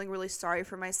feeling really sorry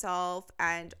for myself,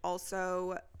 and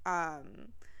also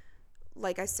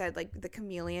like I said, like the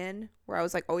chameleon, where I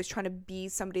was like always trying to be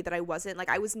somebody that I wasn't. Like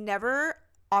I was never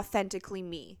authentically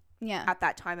me. Yeah. At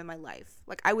that time in my life,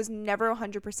 like I was never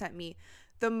 100% me.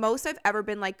 The most I've ever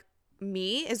been like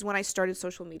me is when I started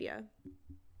social media,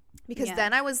 because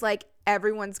then I was like,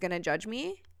 everyone's gonna judge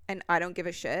me and I don't give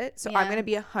a shit, so I'm gonna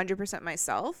be 100%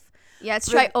 myself. Yeah, it's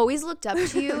true. I always looked up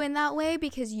to you in that way,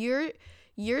 because you're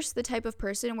the type of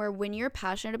person where when you're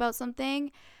passionate about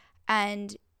something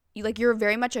and you're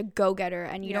very much a go-getter,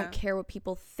 and you don't care what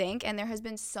people think. And there has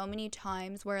been so many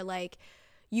times where like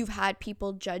you've had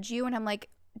people judge you, and I'm like,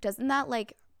 doesn't that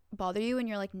like bother you? And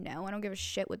you're like, no, I don't give a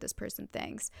shit what this person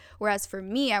thinks. Whereas for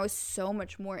me, I was so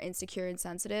much more insecure and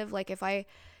sensitive. Like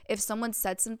if someone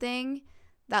said something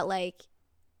that like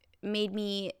made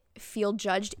me feel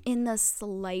judged in the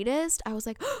slightest, I was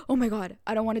like, oh my god,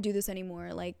 I don't want to do this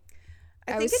anymore. Like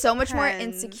I was so much more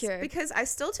insecure, because I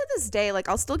still to this day, like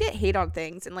I'll still get hate on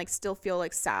things and like still feel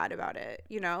like sad about it,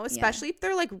 you know, especially if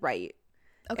they're like right.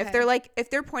 Okay. If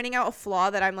they're pointing out a flaw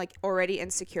that I'm like already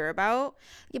insecure about.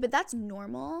 Yeah, but that's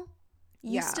normal.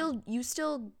 You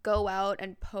still go out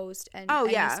and post and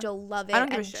you still love it,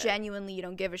 and genuinely you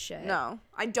don't give a shit. No,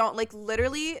 I don't. Like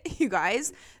literally, you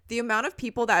guys, the amount of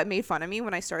people that made fun of me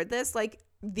when I started this, like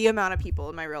the amount of people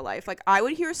in my real life, like I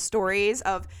would hear stories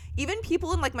of even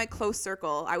people in like my close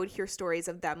circle. I would hear stories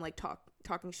of them like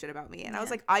talking shit about me, and I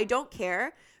was like, I don't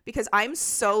care, because I'm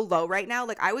so low right now.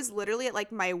 Like I was literally at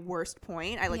like my worst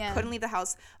point. I like couldn't leave the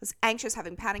house. I was anxious,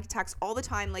 having panic attacks all the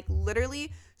time, like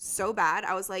literally so bad.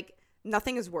 I was like,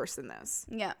 nothing is worse than this.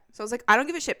 Yeah. So I was like, I don't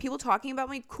give a shit. People talking about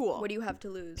me, cool. What do you have to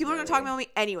lose? People are going to talk about me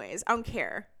anyways. I don't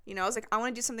care. You know, I was like, I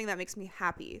want to do something that makes me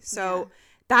happy. So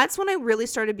that's when I really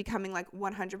started becoming like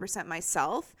 100%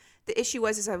 myself. The issue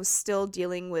was I was still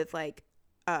dealing with like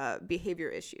behavior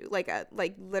issue, like a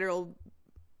literal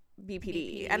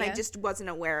BPD, and I just wasn't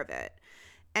aware of it.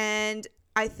 And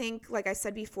I think, like I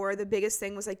said before, the biggest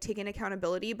thing was like taking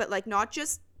accountability, but like not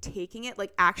just taking it,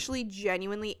 like actually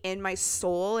genuinely in my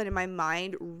soul and in my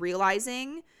mind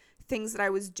realizing things that I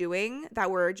was doing that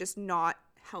were just not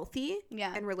healthy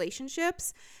in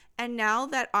relationships. And now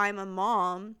that I'm a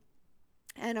mom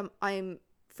and I'm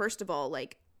first of all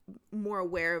like more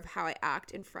aware of how I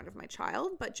act in front of my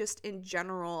child, but just in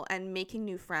general, and making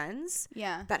new friends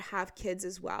that have kids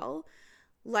as well,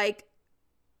 like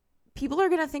people are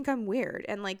gonna think I'm weird,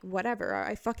 and like whatever,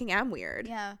 I fucking am weird.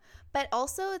 Yeah, but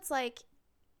also it's like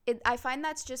I find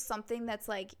that's just something that's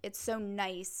like, it's so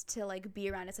nice to like be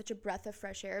around. It's such a breath of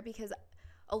fresh air, because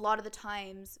a lot of the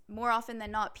times, more often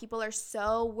than not, people are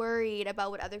so worried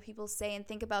about what other people say and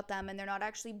think about them, and they're not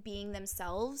actually being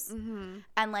themselves.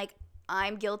 And like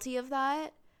I'm guilty of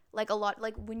that. Like a lot,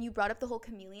 like when you brought up the whole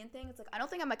chameleon thing, it's like I don't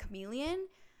think I'm a chameleon,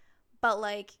 but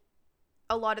like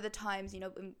a lot of the times, you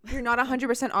know, you're not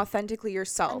 100% authentically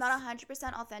yourself. I'm not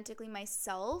 100% authentically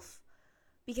myself,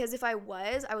 because if I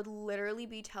was, I would literally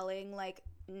be telling like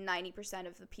 90%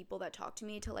 of the people that talk to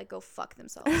me to like go fuck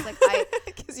themselves. Like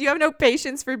because you have no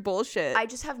patience for bullshit. I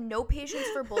just have no patience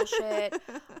for bullshit.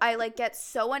 I like get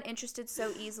so uninterested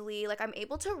so easily. Like I'm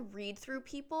able to read through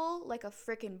people like a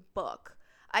freaking book.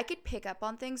 I could pick up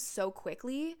on things so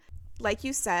quickly. Like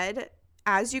you said,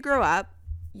 as you grow up,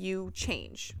 you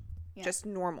change. Just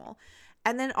normal.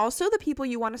 And then also the people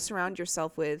you want to surround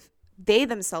yourself with, they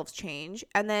themselves change.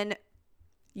 And then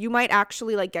you might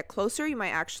actually like get closer. You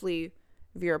might actually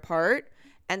veer apart.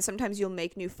 And sometimes you'll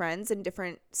make new friends in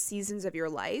different seasons of your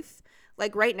life.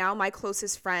 Like right now, my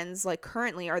closest friends like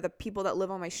currently are the people that live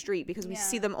on my street, because we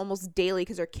see them almost daily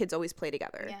because our kids always play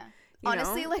together. Yeah.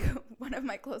 Honestly, like one of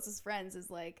my closest friends is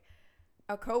like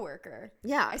a coworker.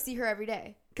 Yeah. I see her every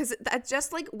day. Because that's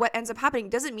just like what ends up happening.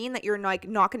 Doesn't mean that you're like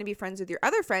not going to be friends with your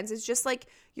other friends. It's just like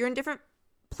you're in different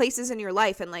places in your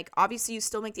life, and like obviously you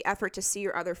still make the effort to see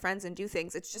your other friends and do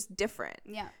things. It's just different.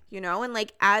 Yeah. You know, and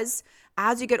like as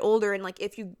you get older, and like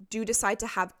if you do decide to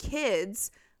have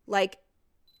kids, like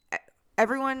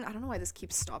everyone, I don't know why this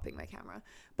keeps stopping my camera,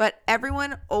 but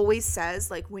everyone always says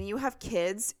like when you have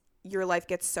kids, your life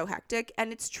gets so hectic,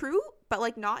 and it's true, but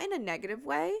like not in a negative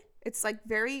way. It's like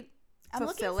very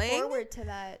fulfilling. I'm looking forward to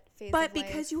that phase but of life.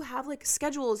 because you have like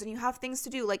schedules and you have things to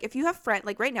do, like if you have friends,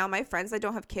 like right now my friends that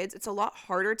don't have kids, it's a lot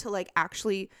harder to like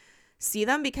actually see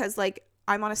them, because like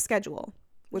I'm on a schedule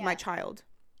with my child.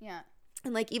 Yeah.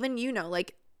 And like even, you know,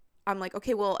 like I'm like,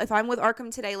 okay, well if I'm with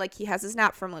Arkham today, like he has his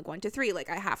nap from like 1 to 3, like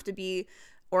I have to be,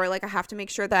 or like I have to make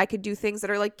sure that I could do things that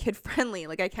are like kid friendly.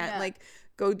 Like I can't like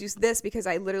go do this because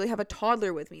I literally have a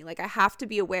toddler with me. Like I have to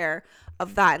be aware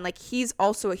of that. And like he's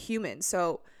also a human,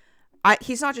 so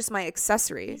he's not just my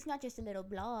accessory. He's not just a little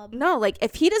blob. No, like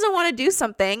if he doesn't want to do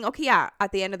something, okay, yeah,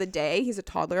 at the end of the day, he's a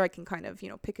toddler. I can kind of, you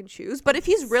know, pick and choose. But if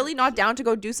he's really not down to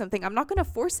go do something, I'm not going to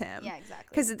force him. Yeah, exactly.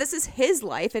 Because this is his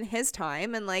life and his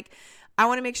time. And like, I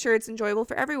want to make sure it's enjoyable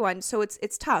for everyone. So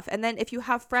it's tough. And then if you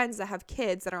have friends that have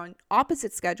kids that are on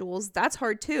opposite schedules, that's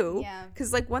hard too. Yeah.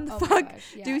 Because like when the fuck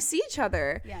do you see each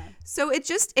other? Yeah. So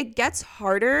it gets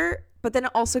harder, but then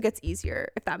it also gets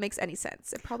easier, if that makes any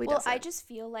sense. It probably doesn't. Well, I just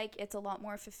feel like it's a lot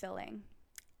more fulfilling.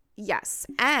 Yes.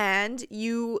 And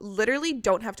you literally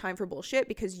don't have time for bullshit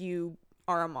because you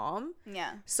are a mom.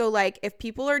 Yeah. So like if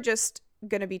people are just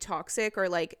going to be toxic or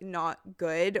like not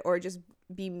good, or just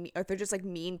if they're just like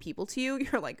mean people to you,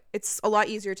 you're like, it's a lot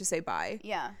easier to say bye.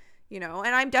 Yeah. You know,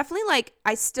 and I'm definitely like,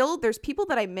 there's people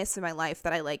that I miss in my life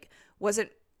that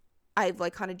I've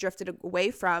like kind of drifted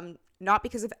away from, not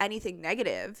because of anything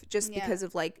negative, just because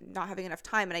of like not having enough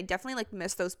time. And I definitely like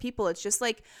miss those people. It's just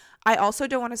like, I also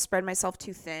don't want to spread myself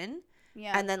too thin.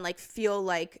 Yeah. And then like feel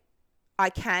like I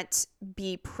can't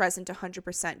be present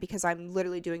 100% because I'm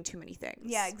literally doing too many things.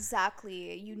 Yeah,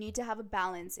 exactly. You need to have a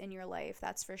balance in your life.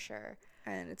 That's for sure.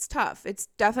 And it's tough. It's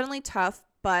definitely tough,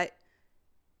 but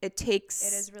it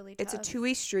is really tough. It's a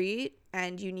two-way street,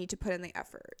 and you need to put in the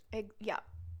effort.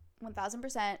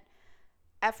 1000%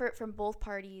 effort from both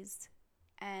parties.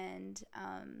 And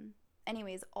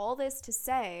anyways, all this to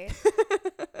say,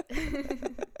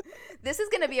 this is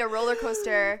gonna be a roller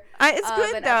coaster. It's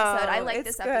good though. Episode. I like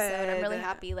this episode. I'm really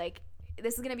happy. Like,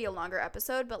 this is gonna be a longer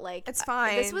episode, but like, it's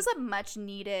fine. This was a much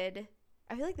needed.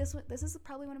 I feel like this is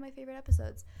probably one of my favorite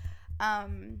episodes.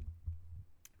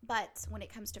 But when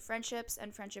it comes to friendships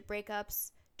and friendship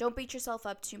breakups, don't beat yourself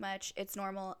up too much. It's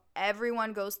normal.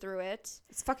 Everyone goes through it.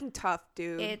 It's fucking tough,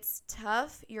 dude. It's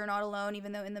tough. You're not alone,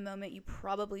 even though in the moment you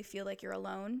probably feel like you're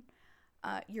alone.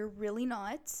 You're really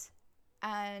not.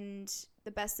 And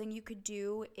the best thing you could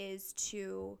do is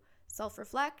to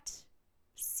self-reflect,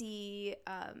 see,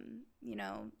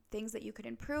 things that you could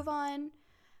improve on.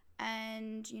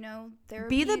 And,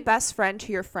 be the best friend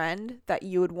to your friend that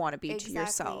you would want to be to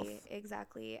yourself.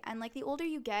 Exactly. And like the older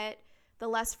you get, the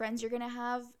less friends you're going to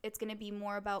have. It's going to be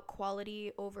more about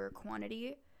quality over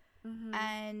quantity. Mm-hmm.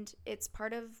 And it's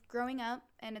part of growing up,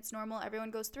 and it's normal.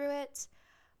 Everyone goes through it.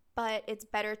 But it's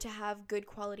better to have good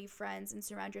quality friends and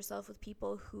surround yourself with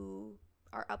people who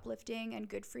are uplifting and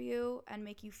good for you and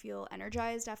make you feel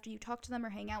energized after you talk to them or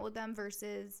hang out with them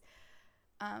versus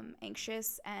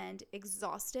anxious and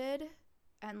exhausted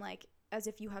and like as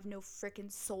if you have no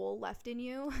freaking soul left in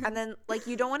you. And then like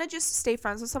you don't want to just stay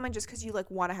friends with someone just because you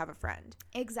like want to have a friend.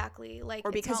 Exactly. Like,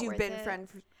 or because you've been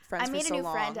friends for so long. I made a new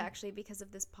friend actually because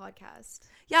of this podcast.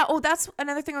 Yeah. Oh, that's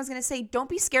another thing I was gonna say. Don't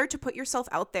be scared to put yourself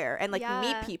out there and like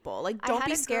meet people. Like don't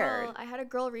be scared. I had a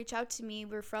girl reach out to me.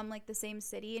 We're from like the same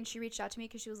city, and she reached out to me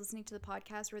because she was listening to the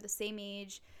podcast. We're the same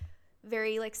age,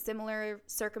 very like similar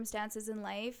circumstances in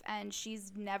life, and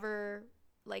she's never.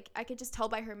 Like, I could just tell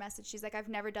by her message. She's like, I've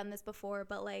never done this before,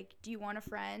 but, like, do you want a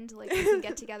friend? Like, we can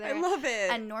get together. I love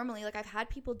it. And normally, like, I've had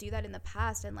people do that in the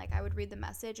past, and, like, I would read the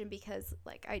message, and because,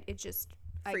 like,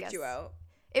 freaked you out.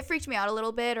 It freaked me out a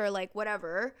little bit, or, like,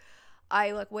 whatever.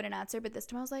 I, like, wouldn't answer, but this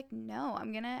time I was like, no,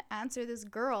 I'm going to answer this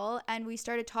girl. And we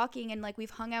started talking, and, like,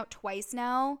 we've hung out twice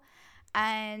now,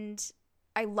 and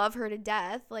I love her to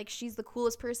death. Like, she's the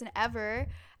coolest person ever.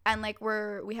 And like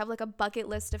we have like a bucket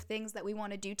list of things that we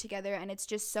want to do together, and it's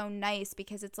just so nice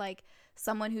because it's like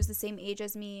someone who's the same age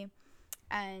as me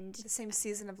and the same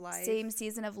season of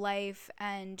life,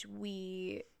 and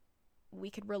we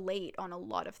could relate on a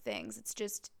lot of things.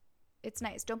 It's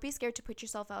nice. Don't be scared to put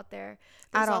yourself out there.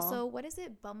 There's also, what is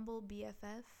it, Bumble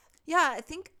BFF? Yeah,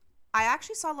 I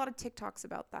actually saw a lot of TikToks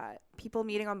about that. People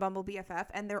meeting on Bumble BFF,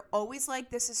 and they're always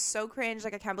like, this is so cringe.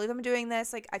 Like, I can't believe I'm doing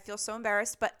this. Like, I feel so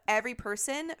embarrassed. But every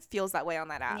person feels that way on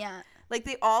that app. Yeah. Like,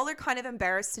 they all are kind of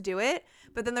embarrassed to do it,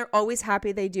 but then they're always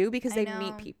happy they do because they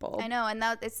meet people. I know, and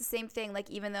it's the same thing. Like,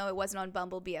 even though it wasn't on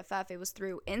Bumble BFF, it was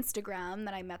through Instagram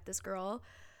that I met this girl.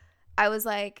 I was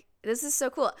like, this is so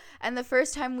cool. And the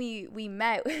first time we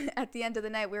met at the end of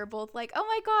the night, we were both like, oh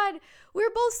my God, we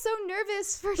were both so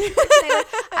nervous for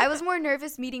I was more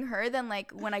nervous meeting her than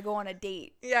like when I go on a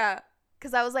date. Yeah.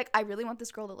 Because I was like, I really want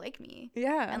this girl to like me.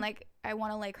 Yeah. And like, I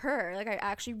want to like her. Like, I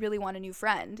actually really want a new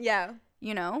friend. Yeah.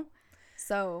 You know?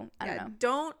 So, I don't know.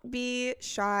 Don't be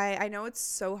shy. I know it's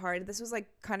so hard. This was like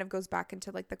kind of goes back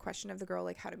into like the question of the girl,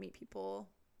 like how to meet people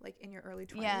like in your early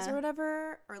 20s or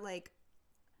whatever. Or like,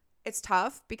 it's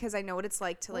tough because I know what it's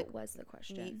like to like was the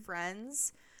question? Meet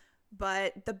friends,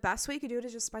 but the best way you could do it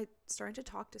is just by starting to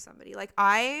talk to somebody. Like,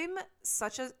 I'm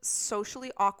such a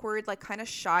socially awkward, like kind of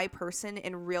shy person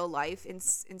in real life in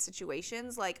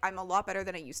situations. Like, I'm a lot better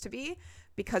than I used to be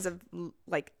because of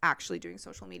like actually doing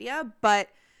social media. But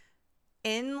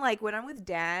in like when I'm with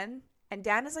Dan, and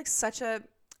Dan is like such a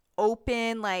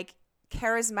open, like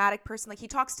charismatic person. Like, he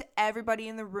talks to everybody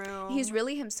in the room. He's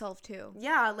really himself too.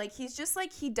 Yeah, like he's just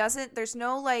like, there's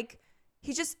no like,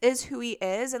 he just is who he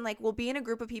is. And like, we'll be in a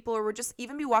group of people, or we'll just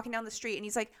even be walking down the street, and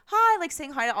he's like, hi, like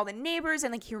saying hi to all the neighbors,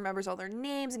 and like he remembers all their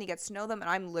names and he gets to know them. And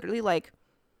I'm literally like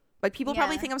people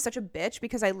probably think I'm such a bitch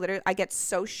because I get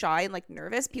so shy and like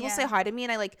nervous. People say hi to me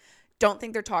and I like don't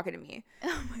think they're talking to me.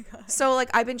 Oh my God. So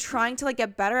like I've been trying to like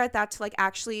get better at that, to like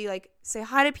actually like say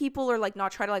hi to people, or like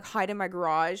not try to like hide in my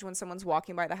garage when someone's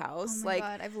walking by the house. Oh my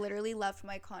God, I've literally left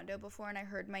my condo before, and I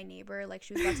heard my neighbor, like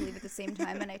she was about to leave at the same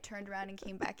time, and I turned around and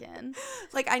came back in.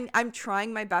 Like I'm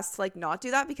trying my best to like not do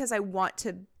that because I want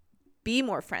to be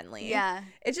more friendly. Yeah.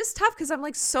 It's just tough because I'm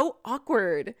like so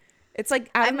awkward. It's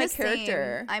like out of my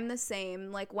character. I'm the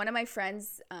same. Like, one of my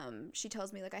friends, she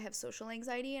tells me like I have social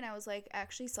anxiety, and I was like,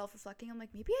 actually self-reflecting, I'm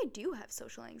like, maybe I do have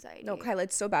social anxiety. No, Kyla,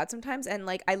 it's so bad sometimes. And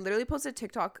like I literally posted a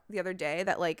TikTok the other day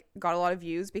that like got a lot of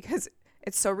views because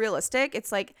it's so realistic.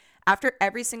 It's like after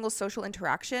every single social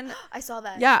interaction. I saw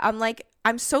that. Yeah, I'm like,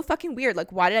 I'm so fucking weird.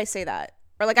 Like, why did I say that?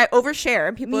 Or like I overshare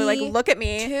and people are like, look at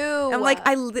me too. I'm like,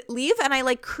 I leave and I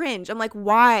like cringe. I'm like,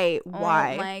 why Oh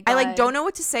my God. I like don't know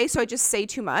what to say, so I just say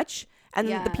too much, and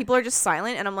the people are just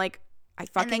silent, and I'm like, I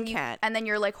fucking can't. And then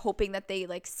you're like hoping that they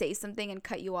like say something and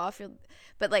cut you off,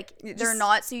 but like they're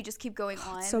not, so you just keep going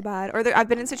on. So bad. Or I've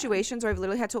been in situations where I've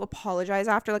literally had to apologize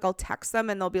after. Like, I'll text them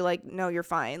and they'll be like, no, you're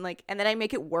fine. Like, and then I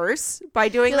make it worse by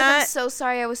doing that. Like, I'm so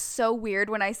sorry, I was so weird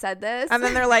when I said this. And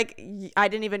then they're like, I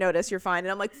didn't even notice, you're fine.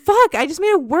 And I'm like, fuck, I just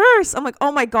made it worse. I'm like,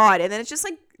 oh my God. And then it's just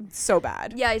like so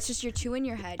bad. Yeah, it's just you're too in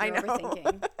your head. You're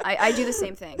overthinking. I do the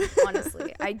same thing,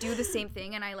 honestly. I do the same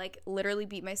thing, and I like literally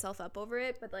beat myself up over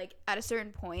it. But like at a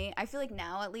certain point, I feel like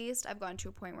now at least I've gotten to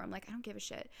a point where I'm like, I don't give a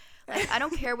shit. Like I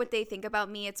don't care what they think about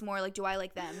me. It's more like, do I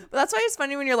like them? But that's why it's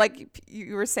funny when you're like,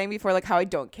 you were saying before, like how I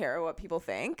don't care what people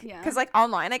think. Yeah. Because like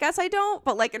online, I guess I don't,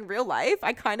 but like in real life,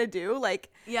 I kind of do. Like,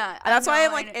 yeah. That's why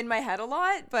I'm like in my head a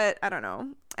lot. But I don't know.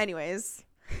 Anyways.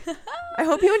 I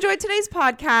hope you enjoyed today's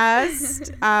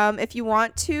podcast. If you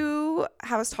want to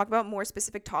have us talk about more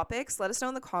specific topics, let us know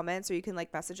in the comments, or you can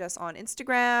like message us on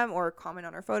Instagram or comment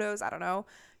on our photos. I don't know.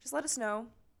 Just let us know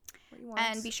what you want.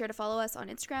 And be sure to follow us on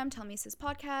Instagram, Tell Me Sis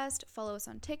Podcast. Follow us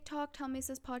on TikTok, Tell Me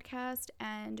Sis Podcast.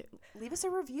 And leave us a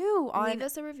review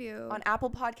on Apple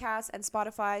Podcasts and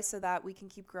Spotify so that we can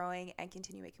keep growing and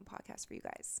continue making podcasts for you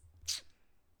guys.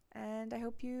 And I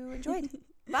hope you enjoyed.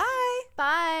 Bye.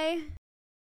 Bye.